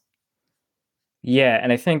offense. Yeah,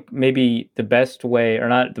 and I think maybe the best way, or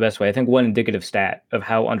not the best way, I think one indicative stat of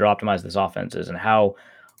how under-optimized this offense is and how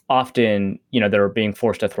often, they're being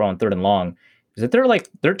forced to throw on 3rd and long is that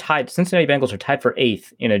they're tied. Cincinnati Bengals are tied for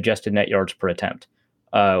 8th in adjusted net yards per attempt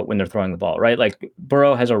when they're throwing the ball, right? Like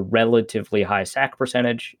Burrow has a relatively high sack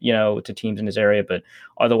percentage, to teams in his area, but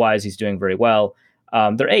otherwise he's doing very well.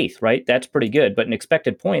 They're 8th, right? That's pretty good. But in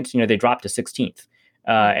expected points, they dropped to 16th.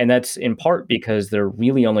 And that's in part because they're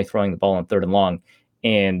really only throwing the ball on 3rd and long.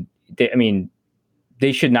 And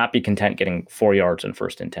they should not be content getting 4 yards in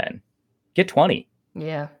 1st and 10. Get 20.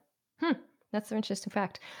 Yeah. That's an interesting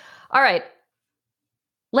fact. All right.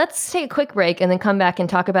 Let's take a quick break and then come back and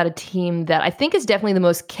talk about a team that I think is definitely the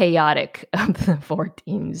most chaotic of the 4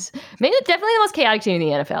 teams. Maybe definitely the most chaotic team in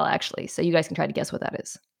the NFL, actually. So you guys can try to guess what that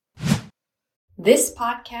is. This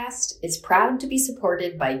podcast is proud to be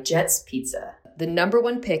supported by Jets Pizza, the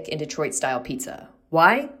 #1 pick in Detroit-style pizza.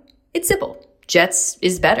 Why? It's simple. Jets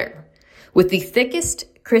is better. With the thickest,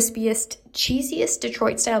 crispiest, cheesiest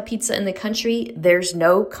Detroit-style pizza in the country, there's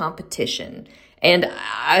no competition. And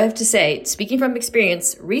I have to say, speaking from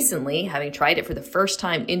experience, recently, having tried it for the first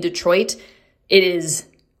time in Detroit, it is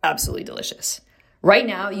absolutely delicious. Right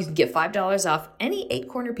now, you can get $5 off any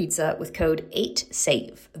 8-corner pizza with code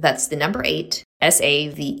 8SAVE. That's the number 8,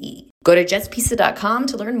 SAVE. Go to jetspizza.com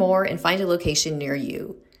to learn more and find a location near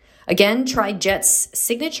you. Again, try Jet's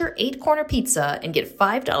signature 8-corner pizza and get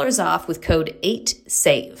 $5 off with code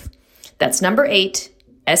 8SAVE. That's number 8,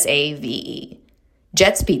 SAVE.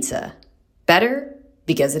 Jet's Pizza. Better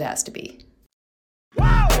because it has to be.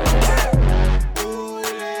 Wow!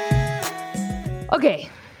 Okay.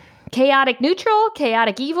 Chaotic neutral,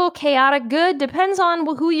 chaotic evil, chaotic good, depends on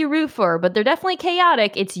who you root for, but they're definitely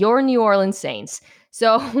chaotic. It's your New Orleans Saints.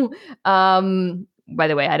 So, by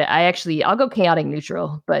the way, I'll go chaotic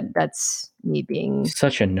neutral, but that's me being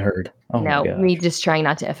Such a nerd. Oh my gosh. me just trying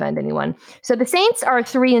not to offend anyone. So the Saints are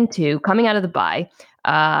 3-2 coming out of the bye.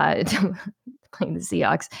 Playing the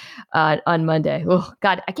Seahawks on Monday. Oh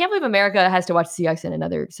God, I can't believe America has to watch the Seahawks in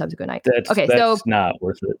another subsequent night. That's not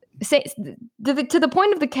worth it. Saints, to the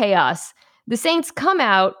point of the chaos, the Saints come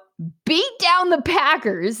out, beat down the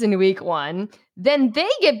Packers in week 1, then they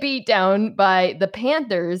get beat down by the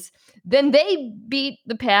Panthers, then they beat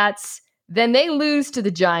the Pats, then they lose to the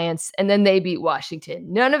Giants, and then they beat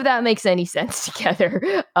Washington. None of that makes any sense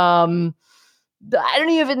together. I don't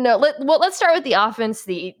even know. Let's start with the offense.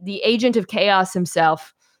 The agent of chaos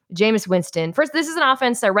himself, Jameis Winston. First, this is an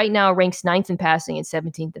offense that right now ranks 9th in passing and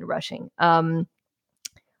 17th in rushing. Are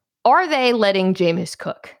they letting Jameis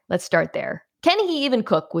cook? Let's start there. Can he even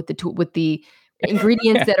cook with the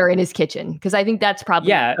ingredients that are in his kitchen? Because I think that's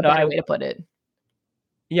probably a better way to put it.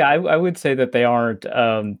 Yeah, I would say that they aren't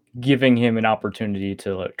giving him an opportunity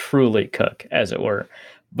to truly cook, as it were.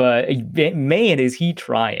 But man, is he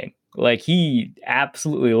trying! Like, he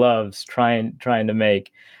absolutely loves trying to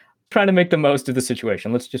make the most of the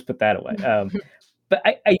situation. Let's just put that away. But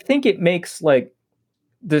I think it makes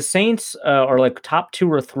the Saints are top 2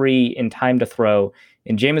 or 3 in time to throw,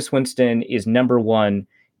 and Jameis Winston is number 1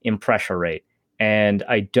 in pressure rate. And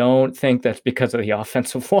I don't think that's because of the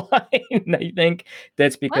offensive line. I think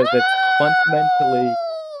that's because that's fundamentally.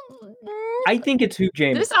 I think it's who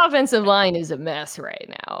James. This offensive line is a mess right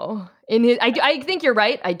now. I think you're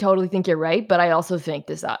right. I totally think you're right. But I also think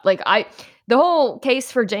the whole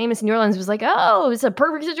case for Jameis in New Orleans was it's a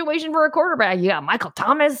perfect situation for a quarterback. You got Michael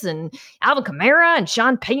Thomas and Alvin Kamara and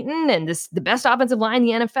Sean Payton and the best offensive line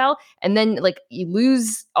in the NFL. And then you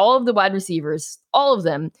lose all of the wide receivers, all of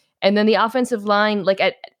them. And then the offensive line,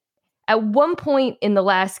 at one point in the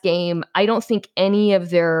last game, I don't think any of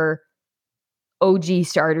their OG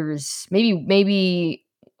starters, maybe,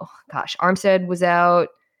 Armstead was out.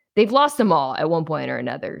 They've lost them all at one point or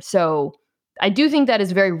another. So I do think that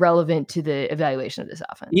is very relevant to the evaluation of this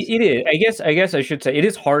offense. It is. I guess I should say it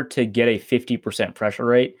is hard to get a 50% pressure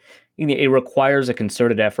rate. It requires a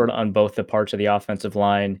concerted effort on both the parts of the offensive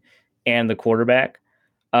line and the quarterback.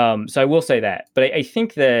 So I will say that. But I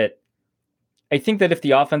think that if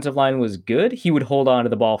the offensive line was good, he would hold on to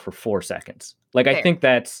the ball for 4 seconds. I think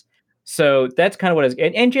that's kind of what it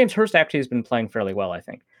is. And James Hurst actually has been playing fairly well, I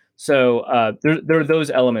think. So there are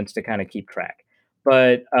those elements to kind of keep track.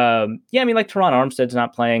 But Teron Armstead's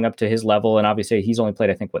not playing up to his level, and obviously he's only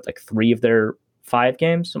played, I think, 3 of their 5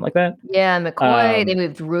 games, something like that. Yeah, McCoy. They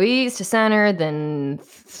moved Ruiz to center, then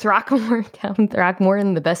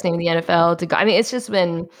Throckmorton, the best name in the NFL, to go. I mean, it's just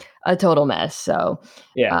been a total mess. So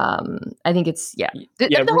yeah, I think it's the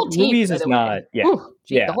whole team Ruiz is not.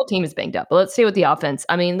 The whole team is banged up. But let's see what the offense.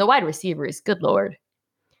 I mean, the wide receivers. Good Lord.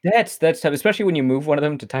 That's tough, especially when you move one of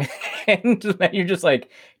them to tight end. You're just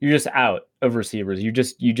out of receivers. You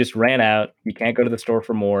just ran out. You can't go to the store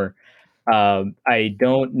for more. I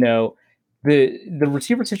don't know. The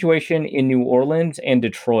receiver situation in New Orleans and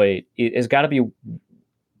Detroit, it has got to be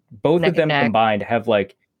both of them combined have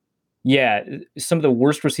some of the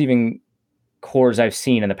worst receiving cores I've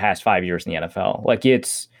seen in the past 5 years in the NFL.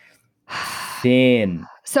 It's thin.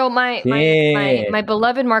 So my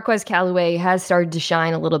beloved Marquez Callaway has started to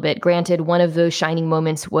shine a little bit. Granted, one of those shining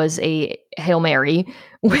moments was a Hail Mary,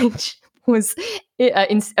 which was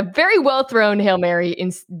a very well thrown Hail Mary,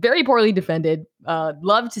 very poorly defended.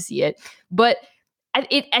 Love to see it, but I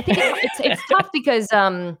think it's tough because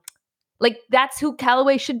that's who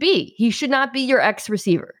Callaway should be. He should not be your X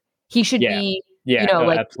receiver. He should be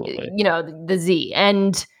absolutely. The Z.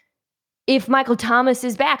 And if Michael Thomas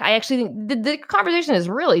is back, I actually think the conversation is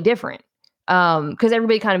really different because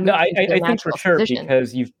everybody kind of moves I think for sure position.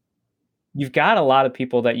 Because you've got a lot of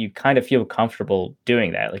people that you kind of feel comfortable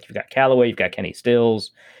doing that. You've got Callaway, you've got Kenny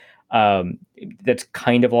Stills. That's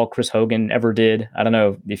kind of all Chris Hogan ever did. I don't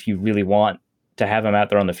know if you really want to have him out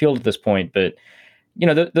there on the field at this point, but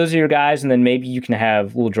those are your guys. And then maybe you can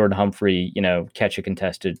have little Jordan Humphrey, catch a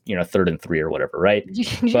contested, 3rd and 3 or whatever. Right. Did you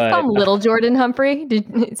call him little Jordan Humphrey?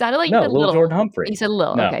 It sounded like no, little Jordan Humphrey. You said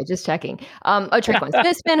little. No. Okay. Just checking. Tre'Quan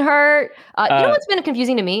Smith's been hurt. You know what's been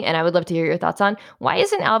confusing to me, and I would love to hear your thoughts on, why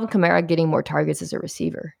isn't Alvin Kamara getting more targets as a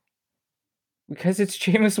receiver? Because it's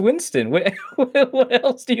Jameis Winston. What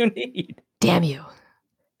else do you need? Damn you.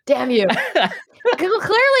 Clearly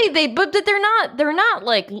they're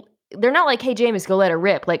not like, hey, Jameis, go let it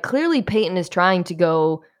rip. Clearly Peyton is trying to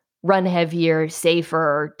go run heavier,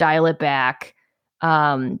 safer, dial it back.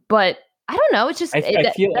 But I don't know. It's just I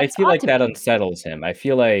feel that's odd like to that me. unsettles him. I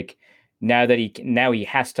feel like now he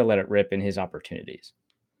has to let it rip in his opportunities.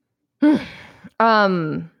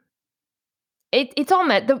 um, it's all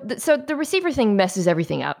met. So the receiver thing messes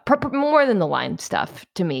everything up more than the line stuff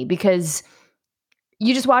to me, because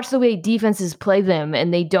you just watch the way defenses play them,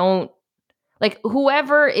 and they don't, like,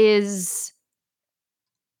 whoever is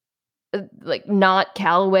like not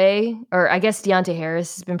Callaway, or I guess Deontay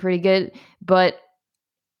Harris has been pretty good, but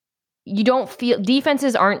you don't feel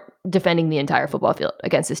defenses aren't defending the entire football field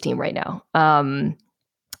against this team right now.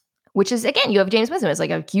 Which is, again, you have James Winston, it's like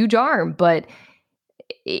a huge arm, but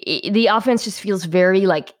the offense just feels very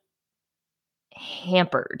like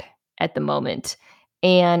hampered at the moment.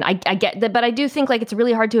 And I get that, but I do think like it's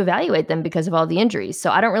really hard to evaluate them because of all the injuries. So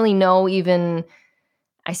I don't really know even.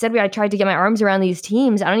 I said I tried to get my arms around these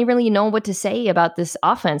teams. I don't even really know what to say about this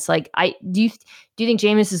offense. Like, do you think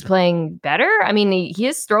Jameis is playing better? I mean, he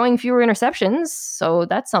is throwing fewer interceptions, so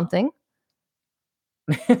that's something.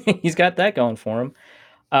 He's got that going for him.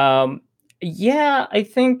 Yeah, I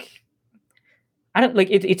think I don't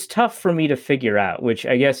like it. It's tough for me to figure out, which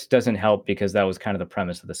I guess doesn't help because that was kind of the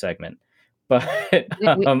premise of the segment. But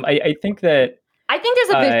I think that I think there's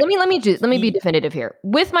a bit. Let me be definitive here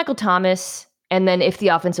with Michael Thomas. And then if the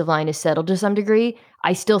offensive line is settled to some degree,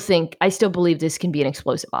 I still believe this can be an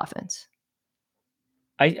explosive offense.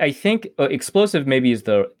 I think explosive maybe is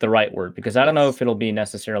the right word, because I don't know if it'll be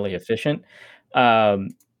necessarily efficient.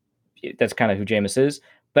 That's kind of who Jameis is.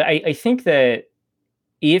 But I think that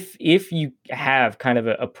if you have kind of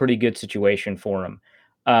a pretty good situation for him,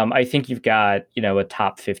 I think you've got, a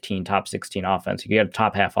top 15, top 16 offense. You got a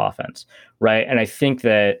top half offense, right? And I think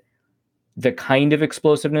that the kind of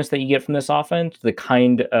explosiveness that you get from this offense, the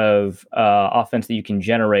kind of offense that you can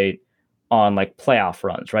generate on like playoff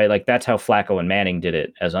runs, right? Like that's how Flacco and Manning did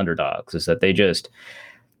it as underdogs, is that they just,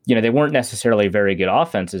 they weren't necessarily very good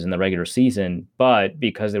offenses in the regular season, but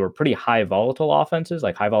because they were pretty high volatile offenses,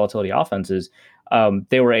 like high volatility offenses,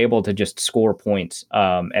 they were able to just score points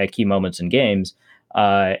at key moments in games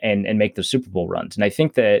and make the Super Bowl runs. And I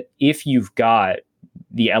think that if you've got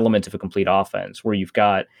the elements of a complete offense where you've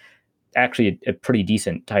got actually a pretty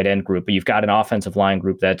decent tight end group, but you've got an offensive line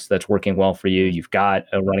group that's working well for you. You've got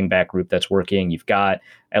a running back group that's working. You've got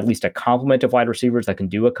at least a complement of wide receivers that can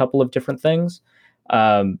do a couple of different things.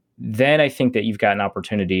 Then I think that you've got an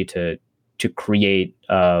opportunity to create,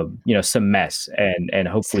 some mess and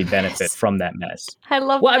hopefully benefit from that mess. I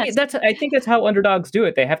love. Well, mess. I think that's how underdogs do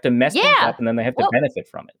it. They have to mess things up, and then they have to benefit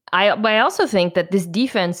from it. I also think that this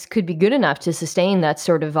defense could be good enough to sustain that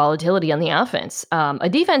sort of volatility on the offense. A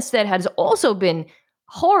defense that has also been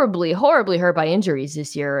horribly, horribly hurt by injuries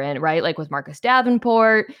this year, and right, like with Marcus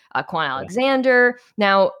Davenport, Quan Alexander.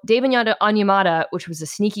 Now, David Onyemata, which was a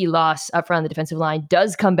sneaky loss up front on the defensive line,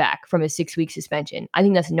 does come back from a 6-week suspension. I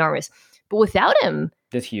think that's enormous. But without him,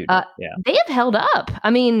 that's huge. They have held up. I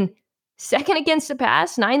mean, 2nd against the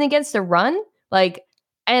pass, 9th against the run,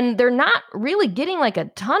 and they're not really getting like a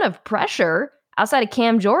ton of pressure outside of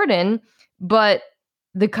Cam Jordan, but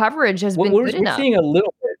the coverage has been good enough. We're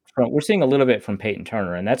seeing a little bit from Peyton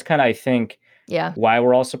Turner, and that's kind of, I think, why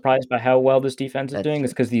we're all surprised by how well this defense is doing.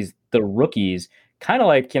 Is because the rookies, kind of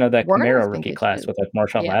like that Kamara rookie class with like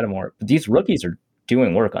Marshall Lattimore, but these rookies are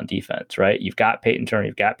doing work on defense, right? You've got Peyton Turner,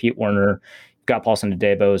 you've got Pete Werner, you've got Paulson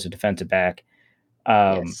Adebo as a defensive back.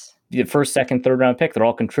 The first, second, third round pick, they're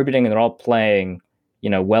all contributing and they're all playing,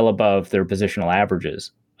 well above their positional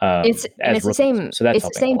averages. It's the same. So it's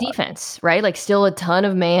the same defense, right? Like still a ton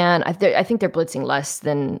of man. I think they're blitzing less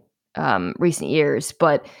than recent years,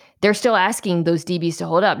 but they're still asking those DBs to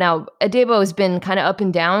hold up. Now, Adebo has been kind of up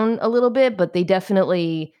and down a little bit, but they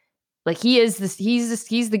definitely he's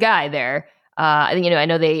the guy there. I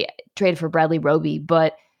know they traded for Bradley Roby,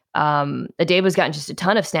 but Adebo's gotten just a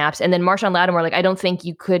ton of snaps. And then Marshawn Lattimore, I don't think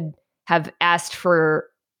you could have asked for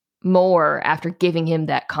more after giving him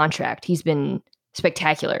that contract. He's been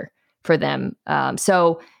spectacular for them.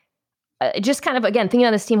 So just kind of, again, thinking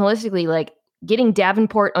on this team holistically, getting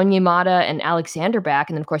Davenport, Onyemata, and Alexander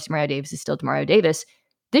back, and then, of course, Demario Davis is still Demario Davis.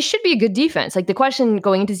 This should be a good defense. The question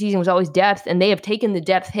going into the season was always depth, and they have taken the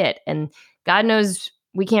depth hit. And God knows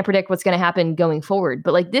we can't predict what's going to happen going forward.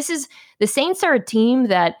 But this is the Saints are a team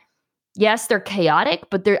that, yes, they're chaotic,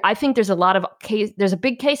 but I think there's a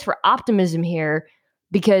big case for optimism here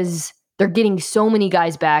because they're getting so many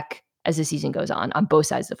guys back as the season goes on both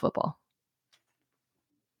sides of the football.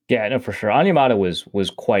 Yeah, no, for sure. Onyemata was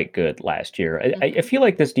quite good last year. I feel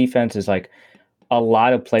like this defense is a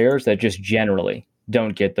lot of players that just generally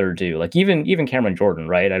don't get their due. Like even Cameron Jordan,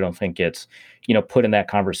 right? I don't think it's, put in that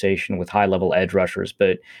conversation with high level edge rushers,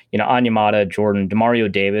 but Onyemata, Jordan, Demario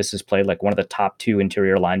Davis has played like one of the top 2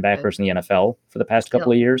 interior linebackers in the NFL for the past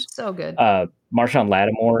couple of years. So good. Marshawn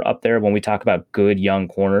Lattimore up there. When we talk about good young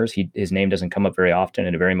corners, his name doesn't come up very often,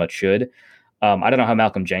 and it very much should. I don't know how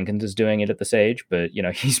Malcolm Jenkins is doing it at this age, but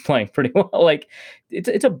he's playing pretty well. Like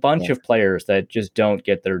it's a bunch of players that just don't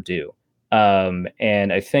get their due.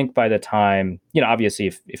 And I think by the time, obviously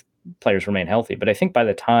if players remain healthy, but I think by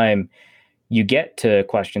the time you get to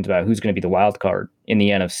questions about who's going to be the wild card in the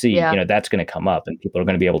NFC, that's going to come up and people are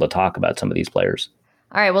going to be able to talk about some of these players.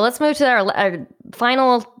 All right, well, let's move to our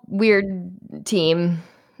final weird team,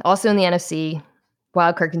 also in the NFC,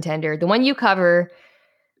 wildcard contender, the one you cover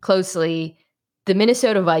closely, the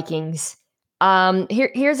Minnesota Vikings.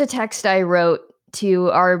 Here's a text I wrote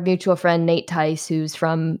to our mutual friend, Nate Tice, who's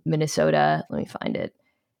from Minnesota. Let me find it.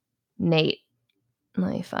 Nate,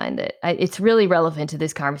 let me find it. It's really relevant to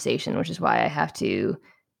this conversation, which is why I have to.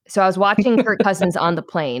 So I was watching Kirk Cousins on the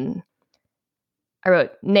plane. I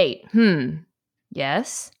wrote, Nate,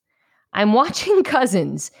 yes. I'm watching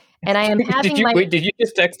Cousins, and I am having did you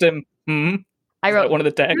just text him? I wrote one of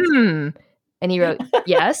the texts. And he wrote,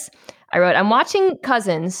 yes. I wrote, I'm watching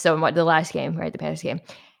Cousins, so the last game, right, the Panthers game,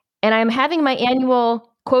 and I'm having my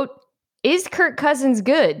annual, quote, is Kirk Cousins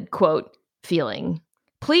good, quote, feeling.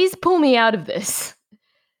 Please pull me out of this.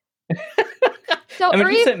 So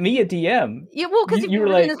you sent me a DM. Yeah, well, because you were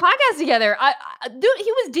like, in this podcast together. Dude,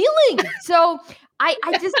 he was dealing. So I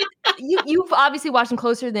just, you've obviously watched him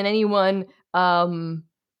closer than anyone.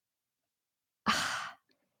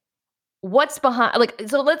 What's behind?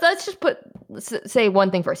 So let's say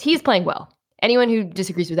one thing first. He's playing well. Anyone who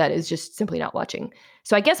disagrees with that is just simply not watching.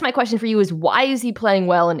 So I guess my question for you is, why is he playing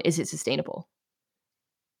well, and is it sustainable?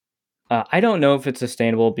 I don't know if it's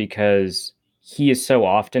sustainable because he has so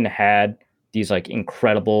often had these like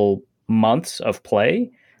incredible months of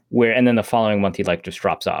play and then the following month he like just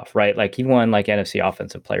drops off, right? Like he won like NFC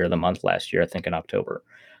Offensive Player of the Month last year, I think in October.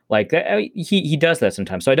 Like that, he does that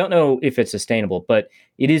sometimes. So I don't know if it's sustainable, but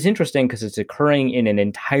it is interesting because it's occurring in an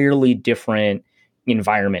entirely different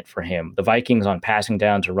environment for him. The Vikings on passing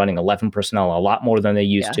downs are running 11 personnel a lot more than they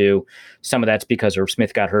used to. Some of that's because Irv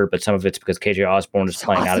Smith got hurt, but some of it's because KJ Osborne is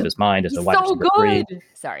playing out of his mind as the wide receiver three.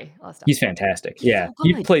 Sorry, I'll stop. He's fantastic.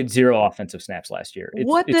 He played 0 offensive snaps last year.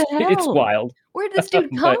 What the hell? It's wild. Where did this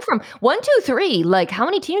dude come from? 1, 2, 3. Like, how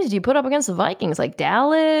many teams do you put up against the Vikings? Like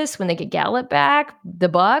Dallas when they get Gallup back, the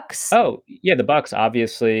Bucks. Oh yeah, the Bucks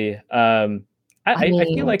obviously. I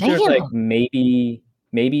feel like there's like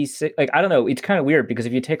maybe six, like, I don't know. It's kind of weird because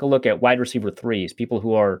if you take a look at wide receiver threes, people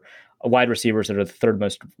who are wide receivers that are the third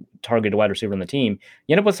most targeted wide receiver on the team,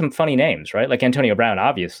 you end up with some funny names, right? Like Antonio Brown,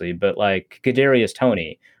 obviously, but like Kadarius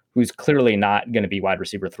Toney, who's clearly not going to be wide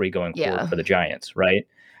receiver 3 going forward for the Giants, right?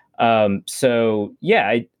 So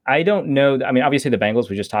yeah, I don't know. I mean, obviously the Bengals,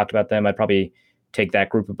 we just talked about them. I'd probably take that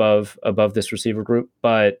group above this receiver group,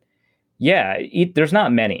 but yeah, there's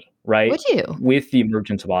not many. Right? Would you? With the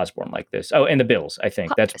emergence of Osborne like this. Oh, and the Bills, I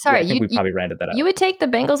think. I think we probably rounded that up. You would take the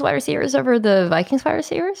Bengals wide receivers over the Vikings wide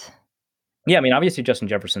receivers? Yeah, I mean, obviously Justin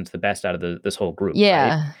Jefferson's the best out of this whole group.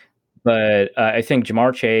 Yeah. Right? But I think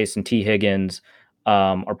Jamar Chase and T. Higgins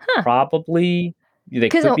are probably... They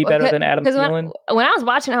could be better than Adam Thielen. When I was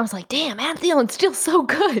watching, I was like, "Damn, Adam Thielen's still so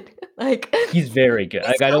good." Like he's very good.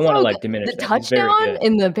 Like, I don't want to like diminish the touchdown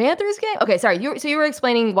in the Panthers game. Okay, sorry. You were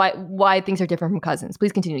explaining why things are different from Cousins.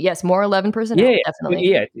 Please continue. Yes, more 11 personnel. Yeah, definitely.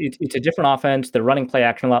 Yeah, it's a different offense. They're running play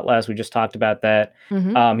action a lot less. We just talked about that.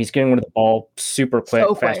 He's getting rid of the ball super quick,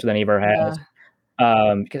 faster than he ever has.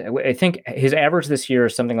 Because I think his average this year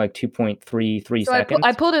is something like 2.33 seconds.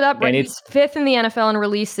 I pulled it up. And he's 5th in the NFL in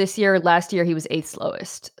release this year. Last year, he was 8th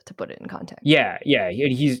slowest, to put it in context. Yeah.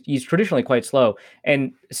 He's traditionally quite slow.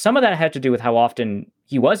 And some of that had to do with how often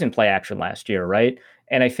he was in play action last year, right?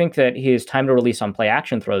 And I think that his time to release on play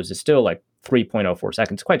action throws is still like 3.04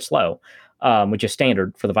 seconds, quite slow, which is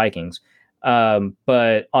standard for the Vikings.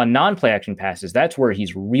 But on non-play action passes, that's where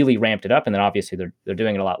he's really ramped it up. And then obviously they're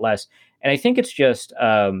doing it a lot less. And I think it's just,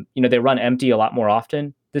 they run empty a lot more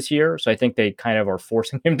often this year. So I think they kind of are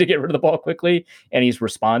forcing him to get rid of the ball quickly, and he's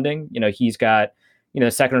responding. He's got,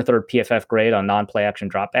 the second or third PFF grade on non-play action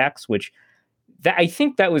dropbacks, which I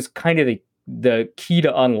think that was kind of the key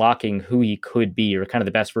to unlocking who he could be, or kind of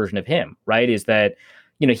the best version of him, right? Is that,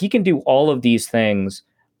 he can do all of these things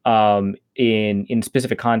in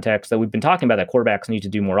specific contexts that we've been talking about that quarterbacks need to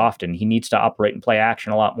do more often. He needs to operate and play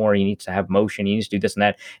action a lot more. He needs to have motion. He needs to do this and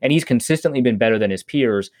that. And he's consistently been better than his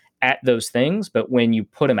peers at those things. But when you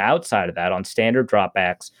put him outside of that on standard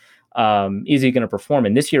dropbacks, is he going to perform?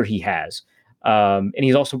 And this year he has. And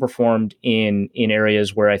he's also performed in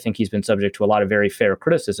areas where I think he's been subject to a lot of very fair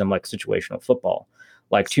criticism, like situational football,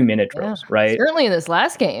 like 2-minute drills, right? Certainly in this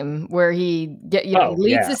last game where he he Oh,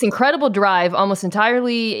 leads yeah. this incredible drive almost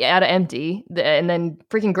entirely out of empty, and then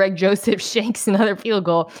freaking Greg Joseph shanks another field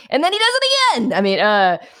goal, and then he does it again. I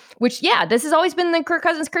mean, which, this has always been the Kirk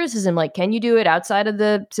Cousins criticism. Like, can you do it outside of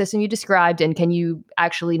the system you described, and can you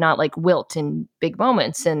actually not like wilt in big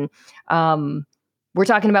moments? And we're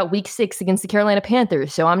talking about week 6 against the Carolina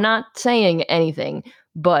Panthers, so I'm not saying anything,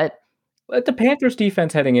 but the Panthers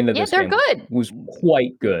defense heading into this they're game good. was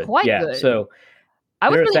quite good. Quite good. So I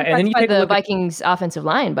was really and then impressed you by take the Vikings offensive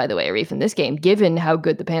line, by the way, Reef, in this game, given how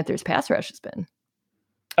good the Panthers pass rush has been.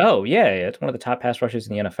 Oh, yeah. It's one of the top pass rushes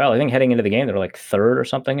in the NFL. I think heading into the game, they're like 3rd or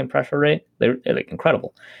something in pressure rate. They're like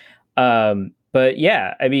incredible. But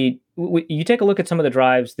yeah, I mean, you take a look at some of the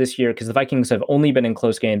drives this year, because the Vikings have only been in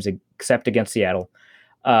close games except against Seattle.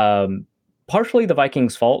 Partially the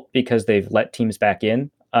Vikings' fault because they've let teams back in.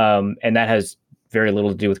 And that has very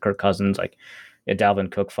little to do with Kirk Cousins, like a Dalvin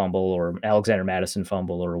Cook fumble or Alexander Madison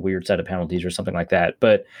fumble or a weird set of penalties or something like that.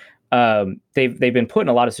 But they've been put in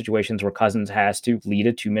a lot of situations where Cousins has to lead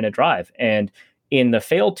a 2-minute drive. And in the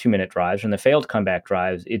failed 2-minute drives and the failed comeback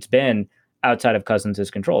drives, it's been outside of Cousins'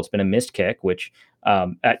 control. It's been a missed kick, which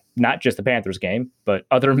at not just the Panthers game, but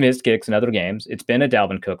other missed kicks in other games. It's been a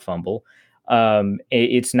Dalvin Cook fumble.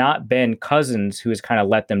 It's not been Cousins who has kind of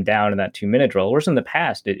let them down in that 2-minute drill. Whereas in the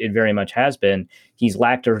past, it very much has been. He's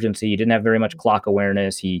lacked urgency. He didn't have very much clock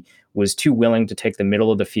awareness. He was too willing to take the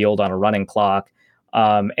middle of the field on a running clock.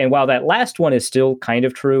 And while that last one is still kind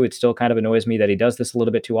of true, it still kind of annoys me that he does this a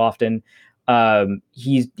little bit too often.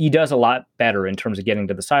 He does a lot better in terms of getting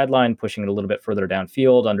to the sideline, pushing it a little bit further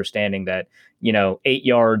downfield, understanding that, 8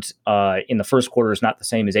 yards in the first quarter is not the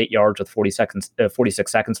same as 8 yards with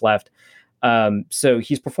 46 seconds left. So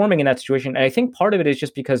he's performing in that situation. And I think part of it is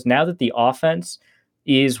just because now that the offense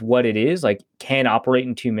is what it is, like can operate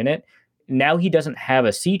in 2-minute, now he doesn't have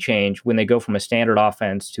a sea change when they go from a standard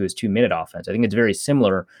offense to his 2-minute offense. I think it's very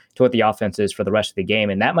similar to what the offense is for the rest of the game.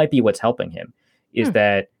 And that might be what's helping him is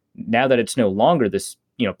that now that it's no longer this,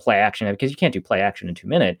 play action, because you can't do play action in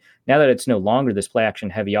 2-minute. Now that it's no longer this play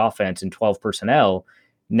action heavy offense in 12 personnel,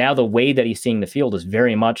 now the way that he's seeing the field is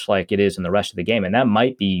very much like it is in the rest of the game. And that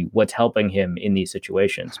might be what's helping him in these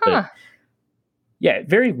situations. But yeah,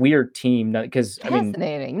 very weird team because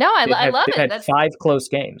fascinating. No, I love it. They've had 5 close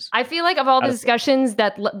games. I feel like of all the discussions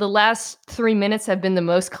that the last 3 minutes have been the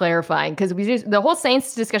most clarifying, because the whole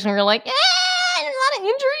Saints discussion, we were like, a lot of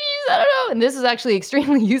injuries. I don't know. And this is actually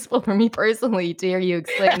extremely useful for me personally to hear you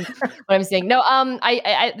explain what I'm saying. No,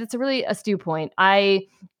 I that's a really astute point.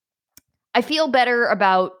 I feel better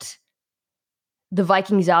about the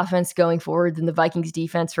Vikings offense going forward than the Vikings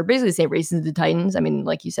defense for basically the same reasons as the Titans. I mean,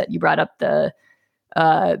 like you said, you brought up the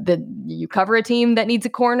you cover a team that needs a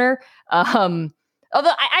corner. Although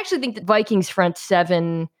I actually think that Vikings front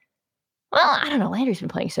 7, well, I don't know. Landry's been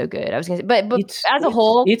playing so good. I was going to say, but as a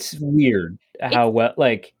whole, it's weird how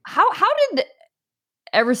how did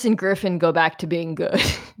Everson Griffin go back to being good?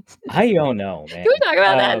 I don't know, man. Can we talk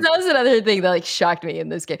about that? That was another thing that shocked me in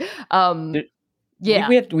this game. Yeah,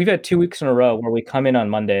 we've had 2 weeks in a row where we come in on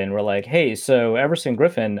Monday and we're like, hey, so Everson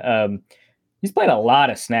Griffin, he's played a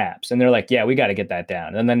lot of snaps, and they're like, yeah, we got to get that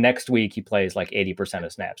down. And then next week he plays like 80%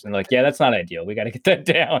 of snaps, and they're like, yeah, that's not ideal. We got to get that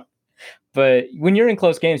down. But when you're in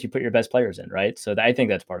close games, you put your best players in, right? So I think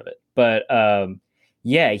that's part of it. But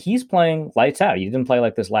yeah, he's playing lights out. He didn't play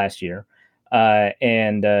like this last year.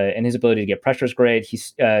 And his ability to get pressure is great.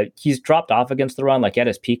 He's dropped off against the run. Like at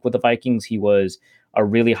his peak with the Vikings, he was a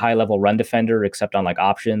really high level run defender, except on like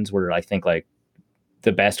options where I think like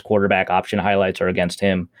the best quarterback option highlights are against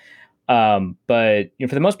him. But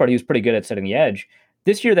for the most part, he was pretty good at setting the edge.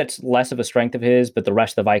 This year, that's less of a strength of his, but the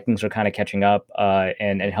rest of the Vikings are kind of catching up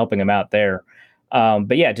and helping him out there.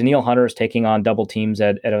 But yeah, Danielle Hunter is taking on double teams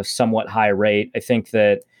at a somewhat high rate. I think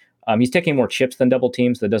that he's taking more chips than double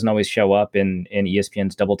teams. That doesn't always show up in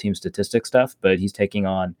ESPN's double team statistics stuff, but he's taking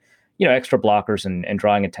on extra blockers and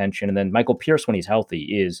drawing attention. And then Michael Pierce, when he's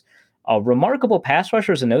healthy, is a remarkable pass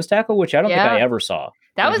rusher as a nose tackle, which I don't think I ever saw.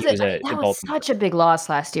 That was such a big loss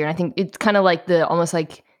last year. And I think it's kind of like almost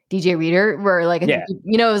like DJ Reader, where like, it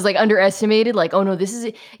was like underestimated, like, oh no, this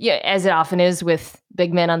is, as it often is with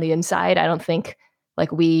big men on the inside. I don't think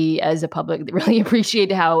like we as a public really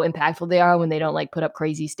appreciate how impactful they are when they don't like put up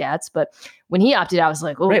crazy stats. But when he opted out, I was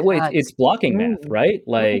like, oh, right. Well, it's blocking math, right?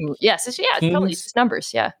 Like, yes, it's totally just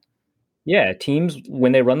numbers. Yeah. Yeah. Teams,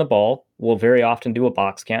 when they run the ball, will very often do a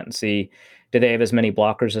box count and see, do they have as many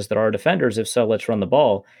blockers as there are defenders? If so, let's run the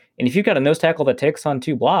ball. And if you've got a nose tackle that takes on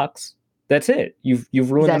 2 blocks, that's it.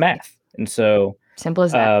 You've ruined the math. And so Simple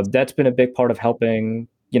as that. that's been a big part of helping,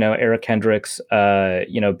 Eric Kendricks,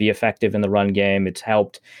 be effective in the run game. It's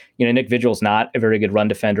helped, Nick Vigil's not a very good run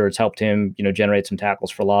defender. It's helped him, generate some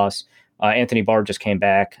tackles for loss. Anthony Barr just came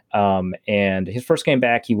back. And his first game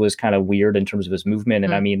back, he was kind of weird in terms of his movement.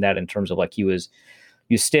 And I mean that in terms of like he was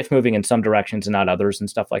stiff moving in some directions and not others and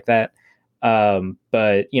stuff like that.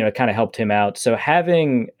 But it kind of helped him out. So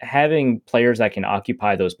having players that can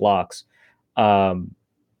occupy those blocks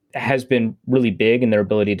has been really big in their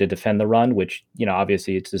ability to defend the run, which,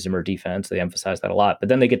 obviously it's the Zimmer defense. They emphasize that a lot. But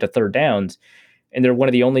then they get to third downs, and they're one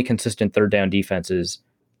of the only consistent third down defenses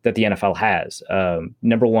that the NFL has.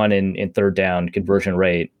 Number one in third down conversion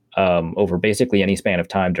rate over basically any span of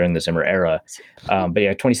time during the Zimmer era. But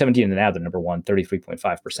yeah, 2017 and now they're number one,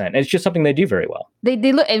 33.5%. And it's just something they do very well. They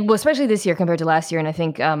look, well, especially this year compared to last year. And I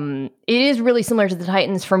think it is really similar to the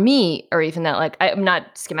Titans for me, or even that, like, I'm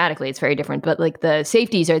not schematically, it's very different, but like the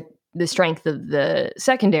safeties are the strength of the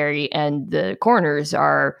secondary, and the corners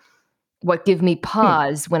are what give me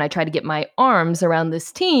pause when I try to get my arms around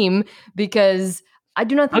this team, because I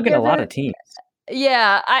do not think I'll get a lot of teams.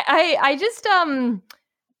 Yeah, I just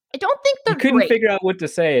I don't think they're You couldn't great. figure out what to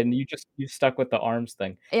say, and you stuck with the arms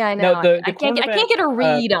thing. Yeah, I know. No, I can't get a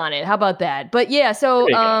read on it. How about that? But yeah, so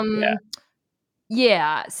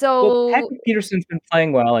yeah. So well, Patrick Peterson's been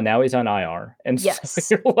playing well, and now he's on IR. And yes,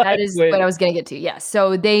 so that is what I was going to get to. Yes,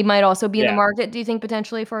 so they might also be in the market. Do you think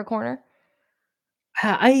potentially for a corner?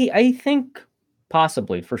 I think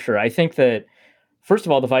possibly, for sure. I think that, first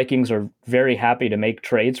of all, the Vikings are very happy to make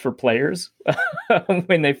trades for players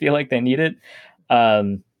when they feel like they need it.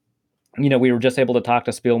 We were just able to talk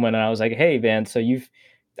to Spielman, and I was like, "Hey, Van, so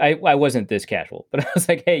I wasn't this casual, but I was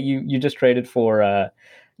like, hey, you just traded for,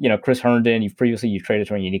 Chris Herndon. You've traded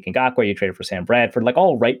for Yannick Ngakoue. You traded for Sam Bradford, like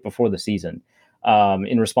all right before the season,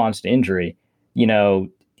 in response to injury.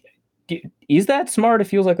 Is that smart? It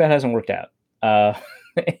feels like that hasn't worked out."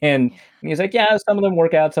 And he's like, yeah, some of them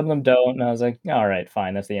work out, some of them don't. And I was like, all right,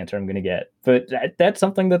 fine. That's the answer I'm going to get. But that's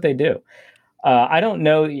something that they do. I don't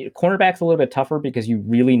know. Cornerback's a little bit tougher because you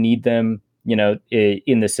really need them,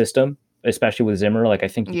 in the system, especially with Zimmer. Like, I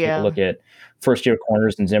think you take a look at first-year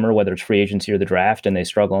corners in Zimmer, whether it's free agency or the draft, and they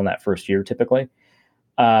struggle in that first year typically.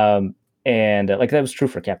 And like that was true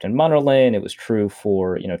for Captain Munnerlyn. It was true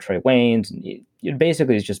for, Trey Waynes. It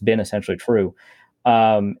basically has just been essentially true.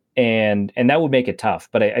 And that would make it tough.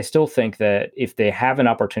 But I still think that if they have an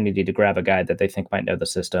opportunity to grab a guy that they think might know the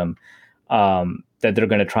system, that they're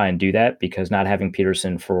going to try and do that, because not having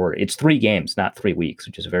Peterson it's 3 games, not 3 weeks,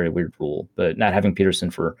 which is a very weird rule, but not having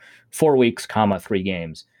Peterson for 4 weeks, 3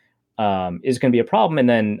 games, is going to be a problem. And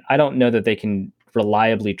then I don't know that they can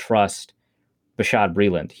reliably trust Bashaud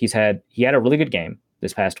Breeland. He had a really good game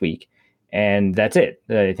this past week, and that's it.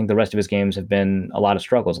 I think the rest of his games have been a lot of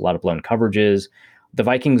struggles, a lot of blown coverages. The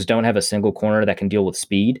Vikings don't have a single corner that can deal with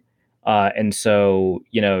speed. And so,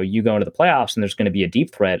 you go into the playoffs and there's going to be a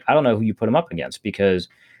deep threat. I don't know who you put him up against, because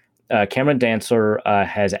Cameron Dantzler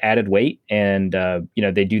has added weight, and,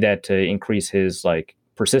 they do that to increase his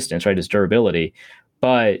persistence, right? His durability,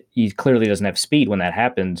 but he clearly doesn't have speed when that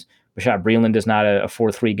happens. Bashaud Breeland is not a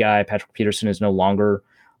 4-3 guy. Patrick Peterson is no longer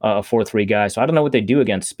a 4-3 guy. So I don't know what they do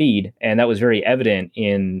against speed. And that was very evident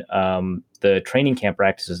in the training camp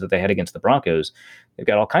practices that they had against the Broncos. They've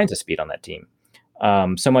got all kinds of speed on that team.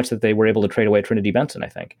 So much that they were able to trade away Trinity Benson, I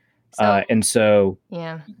think. I don't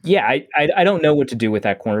know what to do with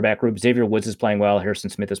that cornerback group. Xavier Woods is playing well. Harrison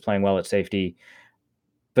Smith is playing well at safety.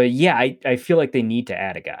 But yeah, I feel like they need to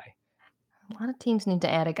add a guy. A lot of teams need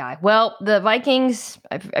to add a guy. Well, the Vikings,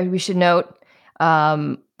 we should note,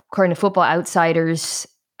 according to Football Outsiders,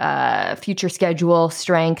 future schedule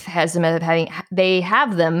strength has them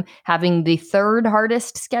having the 3rd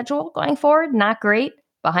hardest schedule going forward. Not great,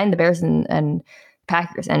 behind the Bears and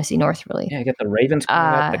Packers. NFC North, really. Yeah, you got the Ravens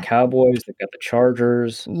coming up, the Cowboys, they've got the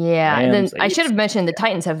Chargers. Yeah, Rams. And then I should have mentioned the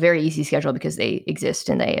Titans have very easy schedule because they exist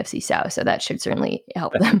in the AFC South, so that should certainly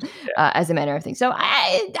help them as a matter of things. So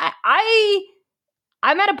I'm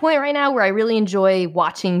at a point right now where I really enjoy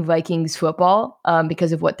watching Vikings football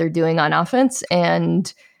because of what they're doing on offense,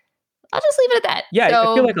 and I'll just leave it at that. Yeah,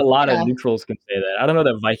 I feel like a lot of neutrals can say that. I don't know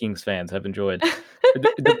that Vikings fans have enjoyed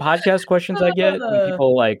the podcast questions I get when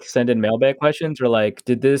people send in mailbag questions are like,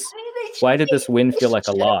 why did this win feel like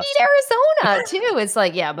a loss? Beat Arizona too. It's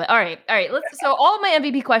like, yeah, but all right. So all of my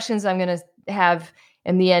MVP questions I'm going to have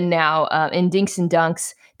in the end now in Dinks and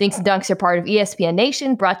Dunks. Dinks and Dunks are part of ESPN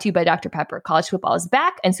Nation, brought to you by Dr. Pepper. College football is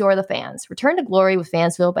back, and so are the fans. Return to glory with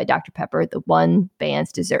Fansville by Dr. Pepper, the one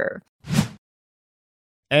fans deserve.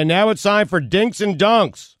 And now it's time for Dinks and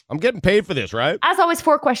Dunks. I'm getting paid for this, right? As always,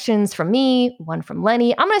 4 questions from me, 1 from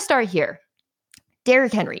Lenny. I'm going to start here.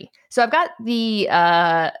 Derrick Henry. So I've got the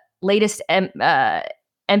latest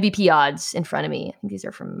MVP odds in front of me. I think these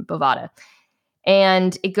are from Bovada.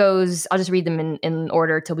 And it goes, I'll just read them in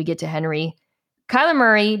order till we get to Henry. Kyler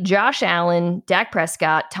Murray, Josh Allen, Dak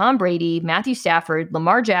Prescott, Tom Brady, Matthew Stafford,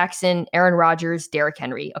 Lamar Jackson, Aaron Rodgers, Derrick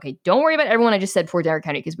Henry. Okay, don't worry about everyone I just said for Derrick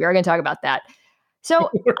Henry because we are going to talk about that.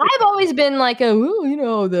 So I've always been like,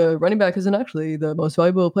 the running back isn't actually the most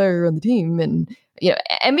valuable player on the team. And,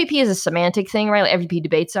 MVP is a semantic thing, right? Like MVP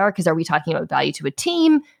debates are, because are we talking about value to a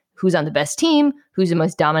team? Who's on the best team? Who's the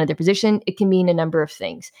most dominant at their position? It can mean a number of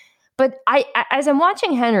things. But as I'm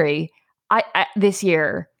watching Henry this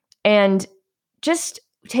year and just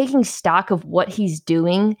taking stock of what he's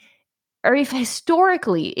doing, or if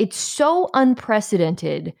historically it's so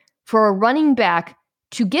unprecedented for a running back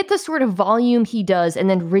to get the sort of volume he does and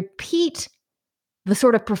then repeat the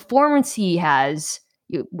sort of performance he has.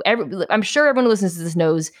 I'm sure everyone who listens to this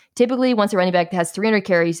knows, typically once a running back has 300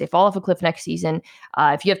 carries, they fall off a cliff next season.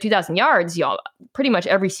 If you have 2,000 yards, pretty much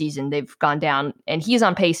every season they've gone down, and he's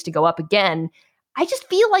on pace to go up again. I just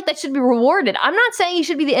feel like that should be rewarded. I'm not saying he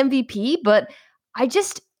should be the MVP, but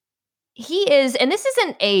he is, and this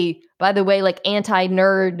isn't by the way, like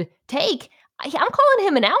anti-nerd take. I'm calling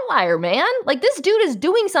him an outlier, man. Like, this dude is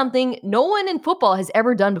doing something no one in football has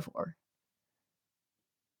ever done before.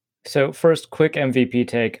 So first, quick MVP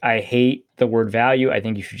take. I hate the word value. I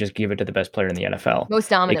think you should just give it to the best player in the NFL.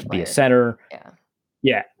 Most dominant It could player. be a center.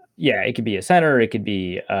 Yeah. It could be a center. It could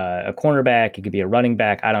be a cornerback. It could be a running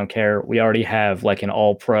back. I don't care. We already have like an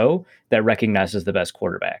all-pro that recognizes the best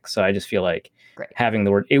quarterback. So I just feel like having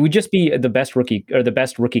the word, it would just be the best rookie or the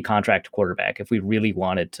best rookie contract quarterback if we really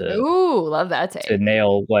wanted to. Ooh, love that take. To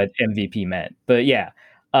nail what MVP meant. But yeah,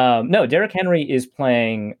 no, Derrick Henry is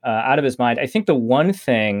playing out of his mind. I think the one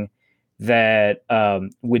thing that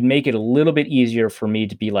would make it a little bit easier for me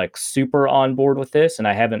to be like super on board with this, and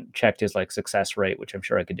I haven't checked his like success rate, which I'm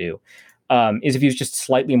sure I could do, is if he was just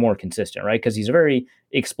slightly more consistent, right? Because he's a very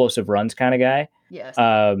explosive runs kind of guy. Yes.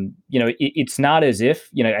 It's not as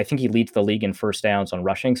if, I think he leads the league in first downs on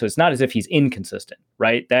rushing. So it's not as if he's inconsistent,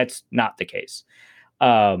 right? That's not the case.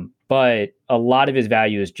 But a lot of his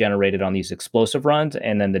value is generated on these explosive runs.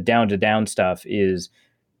 And then the down to down stuff is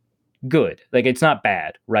good. Like, it's not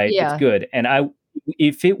bad, right? Yeah. It's good. And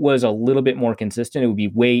if it was a little bit more consistent, it would be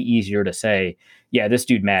way easier to say, yeah, this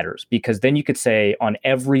dude matters, because then you could say on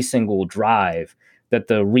every single drive that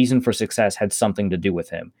the reason for success had something to do with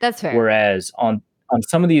him. That's fair. Whereas on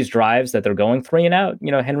some of these drives that they're going 3 and out,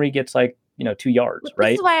 Henry gets like, 2 yards,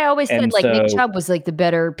 right? This is why I always said Nick Chubb was like the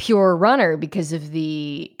better pure runner because of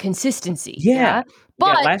the consistency. Yeah.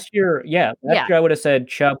 But last year I would have said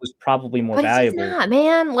Chubb was probably more valuable. He's not,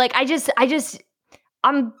 man. Like,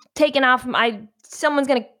 I'm taking off someone's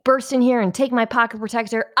going to burst in here and take my pocket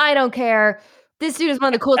protector. I don't care. This dude is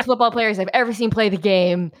one of the coolest football players I've ever seen play the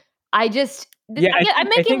game. I'm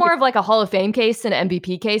making more of like a Hall of Fame case than an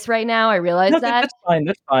MVP case right now. I realize that. That's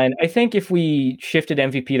fine. I think if we shifted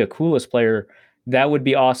MVP to coolest player, that would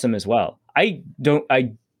be awesome as well. I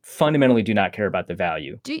fundamentally do not care about the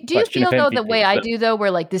value. Do you feel though MVP, the way I do though, where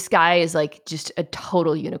like this guy is like just a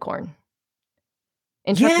total unicorn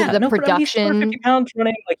in terms of the production? He's 450 pounds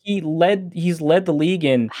running. Like he's led the league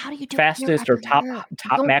in fastest or top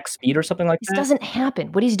max speed or something like that. This doesn't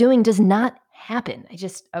happen. What he's doing does not happen.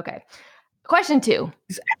 Okay. Question 2.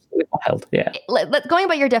 He's absolutely wild. Yeah. Going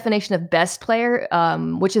by your definition of best player,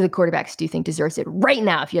 which of the quarterbacks do you think deserves it right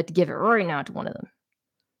now? If you had to give it right now to one of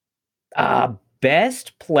them.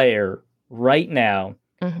 Best player right now,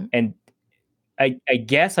 and I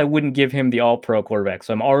guess I wouldn't give him the all-pro quarterback.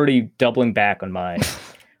 So I'm already doubling back on my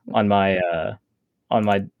on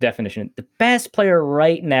my definition. The best player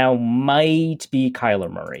right now might be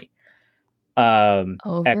Kyler Murray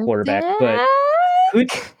at quarterback, Dak?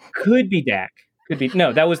 but could be Dak. Could be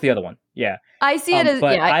that was the other one. Yeah, I see it as.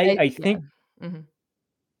 But I think. Yeah. Mm-hmm.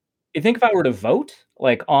 I think if I were to vote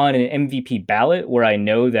like on an MVP ballot where I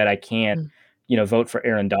know that I can't, vote for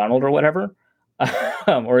Aaron Donald or whatever,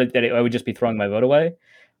 or that I would just be throwing my vote away,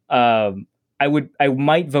 I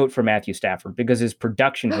might vote for Matthew Stafford because his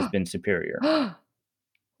production has been superior.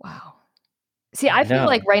 Wow. See, I feel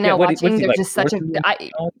like right now watching, there's just such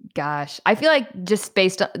I feel like just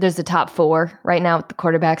based on, there's the top 4 right now with the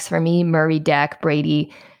quarterbacks for me: Murray, Dak,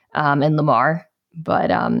 Brady, and Lamar. But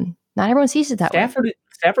not everyone sees it that way.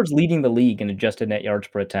 Stafford's leading the league in adjusted net yards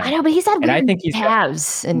per attempt. I know, but he's had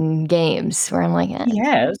halves in games where I'm like, he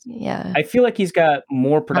has. Yeah. I feel like he's got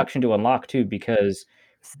more production to unlock too, because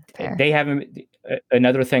Fair. They haven't.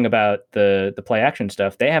 Another thing about the play action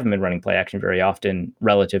stuff, they haven't been running play action very often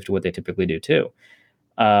relative to what they typically do too.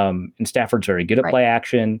 And Stafford's very good at play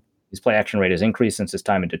action. His play action rate has increased since his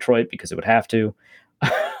time in Detroit because it would have to.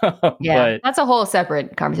 Yeah, but that's a whole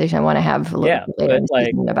separate conversation I want to have a little bit later in the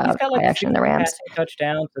season about play action in the Rams.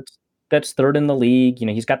 Touchdowns. That's third in the league.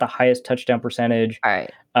 He's got the highest touchdown percentage. All right.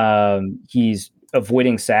 He's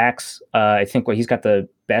avoiding sacks. I think he's got the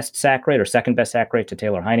best sack rate or second best sack rate to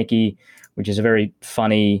Taylor Heineke, which is a very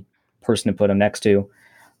funny person to put him next to.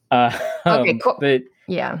 Okay, cool. But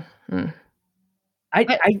yeah.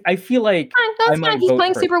 I feel like that's fine. He's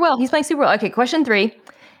playing super well. He's playing super well. Okay, question 3.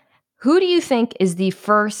 Who do you think is the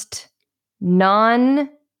first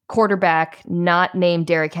non-quarterback not named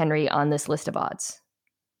Derrick Henry on this list of odds?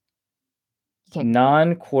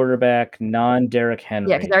 Non-quarterback, non-Derrick Henry.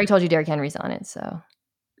 Yeah, because I already told you Derrick Henry's on it. So.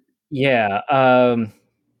 Yeah. I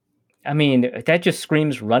mean, that just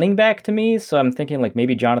screams running back to me. So I'm thinking like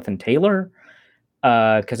maybe Jonathan Taylor.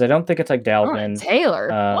 Because I don't think it's like Dalvin. Taylor?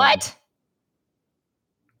 What?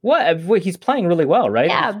 What? He's playing really well, right?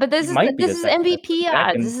 Yeah, but this is MVP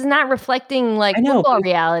odds. This is not reflecting like football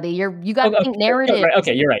reality. You got to think narrative.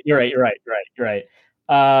 Okay, you're right.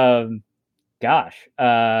 Gosh.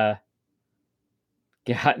 Yeah.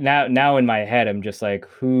 Now in my head, I'm just like,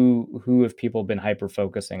 who have people been hyper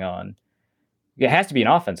focusing on? It has to be an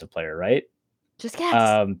offensive player, right? Just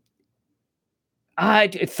guess.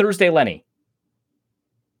 Thursday Lenny.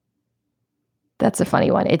 That's a funny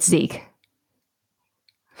one. It's Zeke.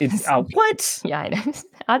 It's what? Yeah, I know.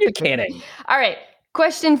 You're kidding. All right.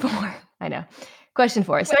 Question 4. I know. Question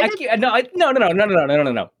 4. So No.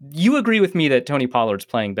 You agree with me that Tony Pollard's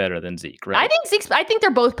playing better than Zeke, right? I think they're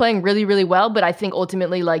both playing really, really well, but I think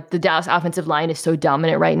ultimately, like, the Dallas offensive line is so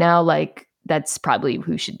dominant right now. Like, that's probably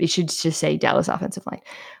it should just say Dallas offensive line,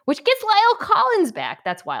 which gets Lyle Collins back.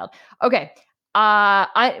 That's wild. Okay.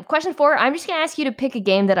 Question 4, I'm just going to ask you to pick a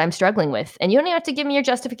game that I'm struggling with, and you don't even have to give me your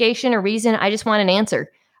justification or reason. I just want an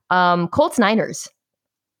answer. Colts Niners.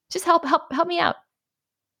 Just help me out.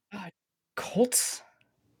 Colts?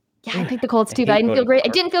 Yeah, I picked the Colts too, but I didn't feel great. I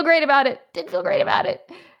didn't feel great about it. I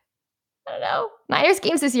don't know. Niners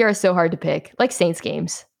games this year are so hard to pick. Like Saints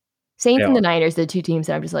games. Saints and the Niners, the two teams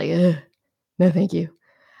that I'm just like, no, thank you.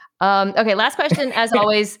 Okay, last question, as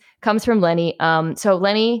always, comes from Lenny. So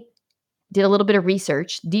Lenny did a little bit of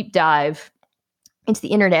research, deep dive into the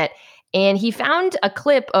internet, and he found a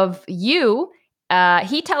clip of you.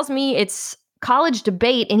 He tells me it's college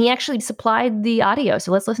debate, and he actually supplied the audio.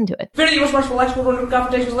 So let's listen to it. Very irresponsible export order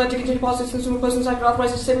confrontations led to continued policies consumer persons sector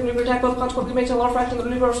authorized to safe nuclear attack, both consequently maintain a large fraction of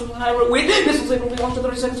the nuclear arsenal high weight missiles able to be launched in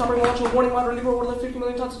 30 seconds, operating launch of warning moderate nuclear order 50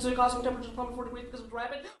 million tons of city causing temperature to plummet 4 degrees because of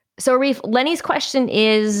rapid. So Reef, Lenny's question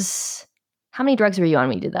is, how many drugs were you on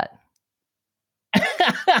when you did that?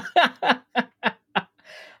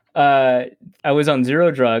 I was on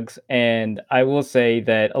 0 drugs, and I will say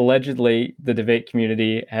that allegedly the debate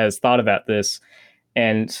community has thought about this,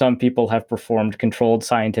 and some people have performed controlled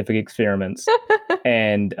scientific experiments,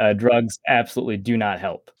 and drugs absolutely do not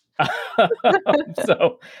help.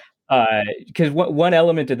 So, because one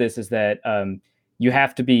element of this is that you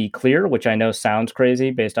have to be clear, which I know sounds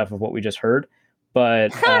crazy based off of what we just heard,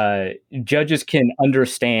 but judges can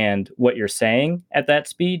understand what you're saying at that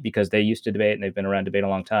speed because they used to debate and they've been around debate a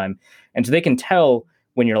long time. And so they can tell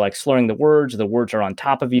when you're like slurring the words are on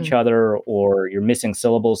top of each other, or you're missing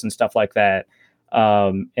syllables and stuff like that.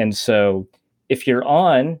 And so if you're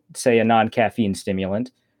on, say, a non-caffeine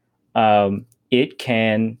stimulant, it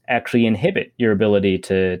can actually inhibit your ability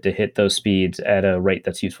to hit those speeds at a rate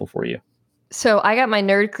that's useful for you. So I got my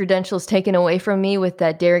nerd credentials taken away from me with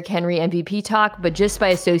that Derrick Henry MVP talk, but just by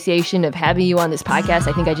association of having you on this podcast,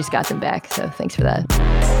 I think I just got them back. So thanks for that.